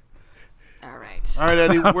wizard. All right. All right,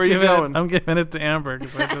 Eddie, where are you going? I'm giving it to Amber.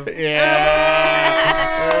 'Cause I just...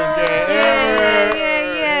 That was good.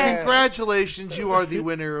 Yeah. Congratulations, you are the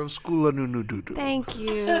winner of Schoolanunudoodoo. Thank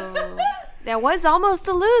you. That was almost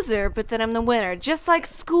a loser, but then I'm the winner. Just like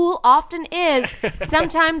school often is,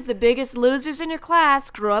 sometimes the biggest losers in your class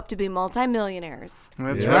grow up to be multimillionaires.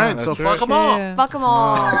 That's right. So fuck them all. Yeah. Fuck them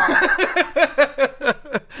all.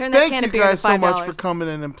 Turn that can Thank of you beer guys to so $5. much for coming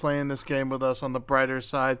in and playing this game with us on the brighter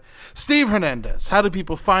side. Steve Hernandez, how do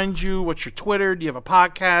people find you? What's your Twitter? Do you have a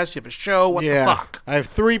podcast? Do you have a show? What the fuck? I have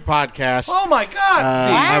 3 podcasts. Oh my God,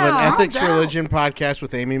 Steve! I have an Wow. ethics Calm down. religion podcast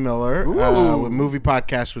with Amy Miller, Ooh. a movie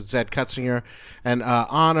podcast with Zed Kutzinger, and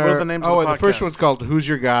Honor. What are the names of the and the first podcasts? one's called Who's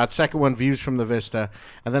Your God? Second one, Views from the Vista,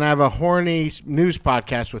 and then I have a horny news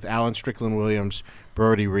podcast with Alan Strickland Williams,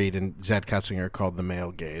 Brody Reed, and Zed Kutzinger called The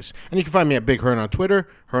Male Gaze. And you can find me at Big Hern on Twitter,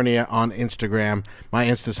 Hernia on Instagram. My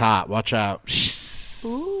Insta's hot. Watch out.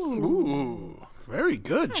 Ooh, very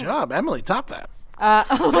good job, Emily. Top that.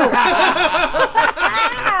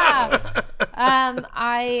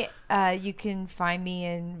 You can find me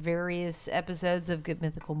in various episodes of Good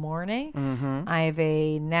Mythical Morning. I have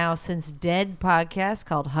a now since dead podcast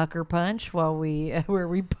called Hucker Punch, where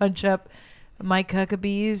we punch up Mike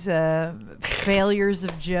Huckabee's failures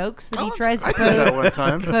of jokes that he tries to I did that one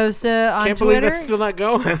time. post on Can't believe Twitter. that's still not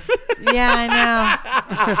going. Yeah,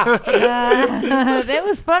 I know. That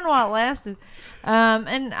was fun while it lasted.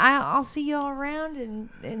 And I'll see you all around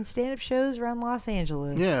in stand-up shows around Los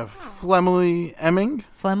Angeles. Yeah, Flemley Emming.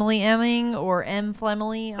 Flemley Emming or M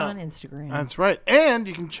Flemley on Instagram. That's right. And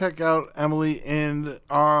you can check out Emily in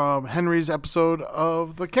Henry's episode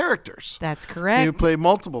of The Characters. That's correct. You play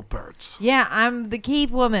multiple parts. Yeah, I'm the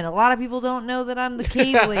cave woman. A lot of people don't know that I'm the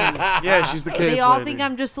cave lady. Yeah, she's the cave They all lady. think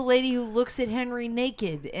I'm just the lady who looks at Henry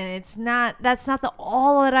naked, and it's not. That's not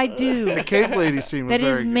all that I do. The cave lady scene was That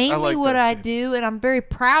very is good. mainly like what that I scene. do, and I'm very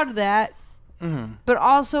proud of that. But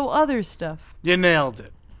also other stuff. You nailed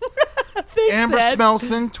it. Amber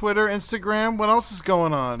Smelson, Twitter, Instagram. What else is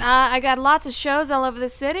going on? I got lots of shows all over the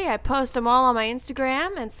city. I post them all on my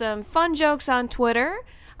Instagram and some fun jokes on Twitter.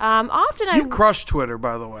 You crush Twitter,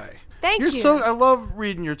 by the way. Thank you. I love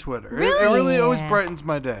reading your Twitter. It Really? really always Yeah. brightens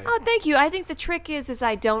my day. Oh, thank you. I think the trick is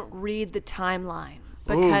I don't read the timeline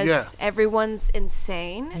Ooh, because yeah. everyone's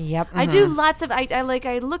insane. Yep. I do lots of I look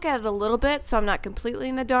at it a little bit, so I'm not completely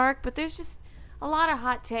in the dark, but there's just a lot of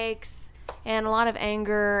hot takes and a lot of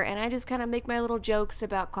anger, and I just kind of make my little jokes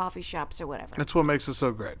about coffee shops or whatever. That's what makes it so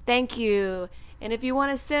great. Thank you. And if you want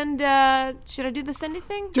to send, should I do the sendy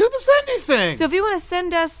thing? Do the Sendy thing. So if you want to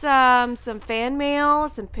send us some fan mail,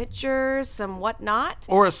 some pictures, some whatnot.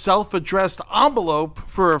 Or a self-addressed envelope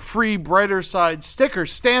for a free Brighter Side sticker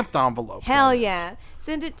stamped envelope. Hell that is. yeah.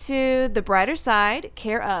 Send it to The Brighter Side,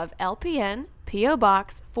 care of LPN, P.O.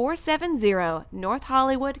 Box 470, North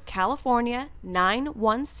Hollywood, California,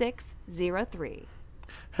 91603.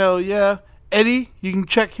 Hell yeah. Eddie, you can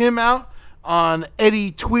check him out on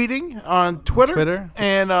Eddie Tweeting on Twitter.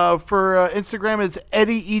 And for Instagram, it's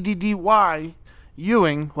Eddie, EDDY,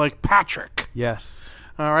 Ewing, like Patrick. Yes.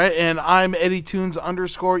 All right, and I'm Eddie Tunes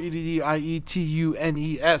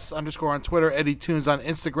 _EDDIETUNES_ on Twitter, Eddie Tunes on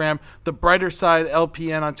Instagram, The Brighter Side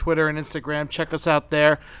LPN on Twitter and Instagram. Check us out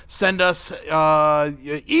there. Send us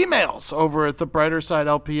emails over at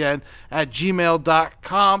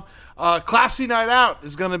thebrightersidelpn@gmail.com. Classy Night Out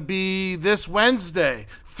is going to be this Wednesday,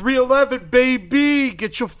 3/11, baby.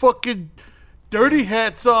 Get your fucking dirty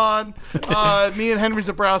hats on. Me and Henry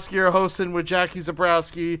Zabrowski are hosting with Jackie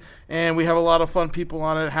Zabrowski, and we have a lot of fun people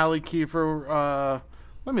on it. Hallie Kiefer.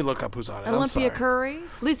 Let me look up who's on it. Olympia Curry.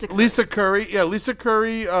 Lisa Curry. Lisa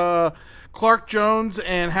Curry, Clark Jones,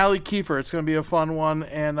 and Hallie Kiefer. It's going to be a fun one,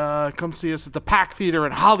 and come see us at the Pack Theater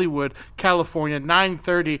in Hollywood, California,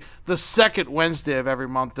 9:30, the second Wednesday of every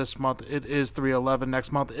month. This month it is 3/11.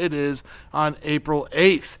 Next month it is on April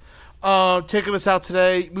 8th. Taking us out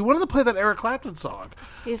today, we wanted to play that Eric Clapton song,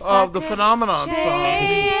 the Phenomenon song.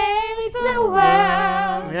 The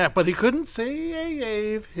world. Yeah, but he couldn't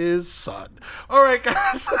save his son. All right,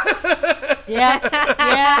 guys.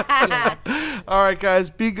 Yeah. All right, guys,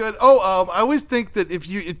 be good. I always think that if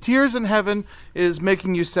Tears in Heaven is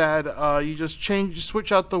making you sad, you just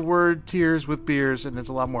switch out the word tears with beers, and it's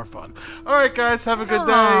a lot more fun. All right, guys, have a good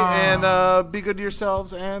day, and be good to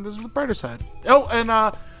yourselves, and this is The Brighter Side. Oh, and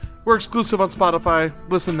we're exclusive on Spotify.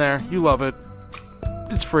 Listen there. You love it.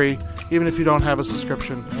 It's free, even if you don't have a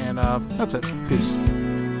subscription. And that's it. Peace.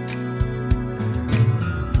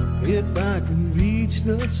 If I can reach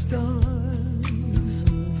the stars,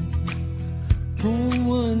 pull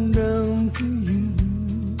one down for you,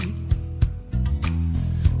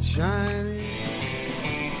 shining.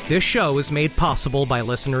 This show is made possible by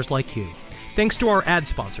listeners like you. Thanks to our ad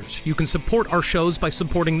sponsors, you can support our shows by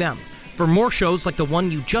supporting them. For more shows like the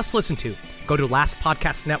one you just listened to, go to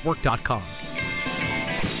lastpodcastnetwork.com.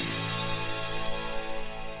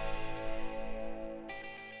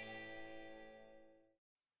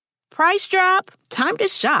 Price drop? Time to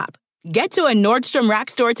shop. Get to a Nordstrom Rack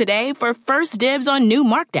store today for first dibs on new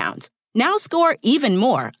markdowns. Now score even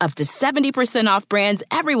more, up to 70% off brands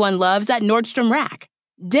everyone loves at Nordstrom Rack.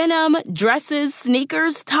 Denim, dresses,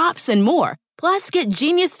 sneakers, tops, and more. Plus, get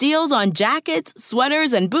genius deals on jackets,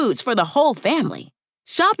 sweaters, and boots for the whole family.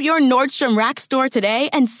 Shop your Nordstrom Rack store today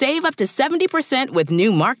and save up to 70% with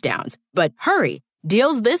new markdowns. But hurry,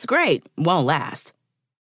 deals this great won't last.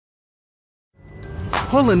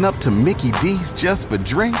 Pulling up to Mickey D's just for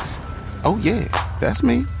drinks? Oh yeah, that's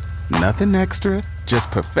me. Nothing extra,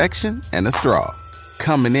 just perfection and a straw.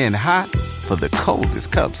 Coming in hot for the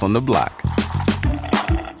coldest cups on the block.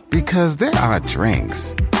 Because there are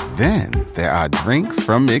drinks. Then there are drinks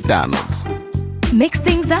from McDonald's. Mix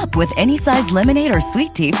things up with any size lemonade or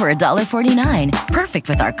sweet tea for $1.49. Perfect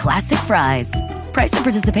with our classic fries. Price and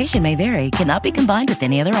participation may vary. Cannot be combined with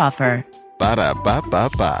any other offer.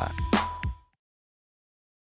 Ba-da-ba-ba-ba.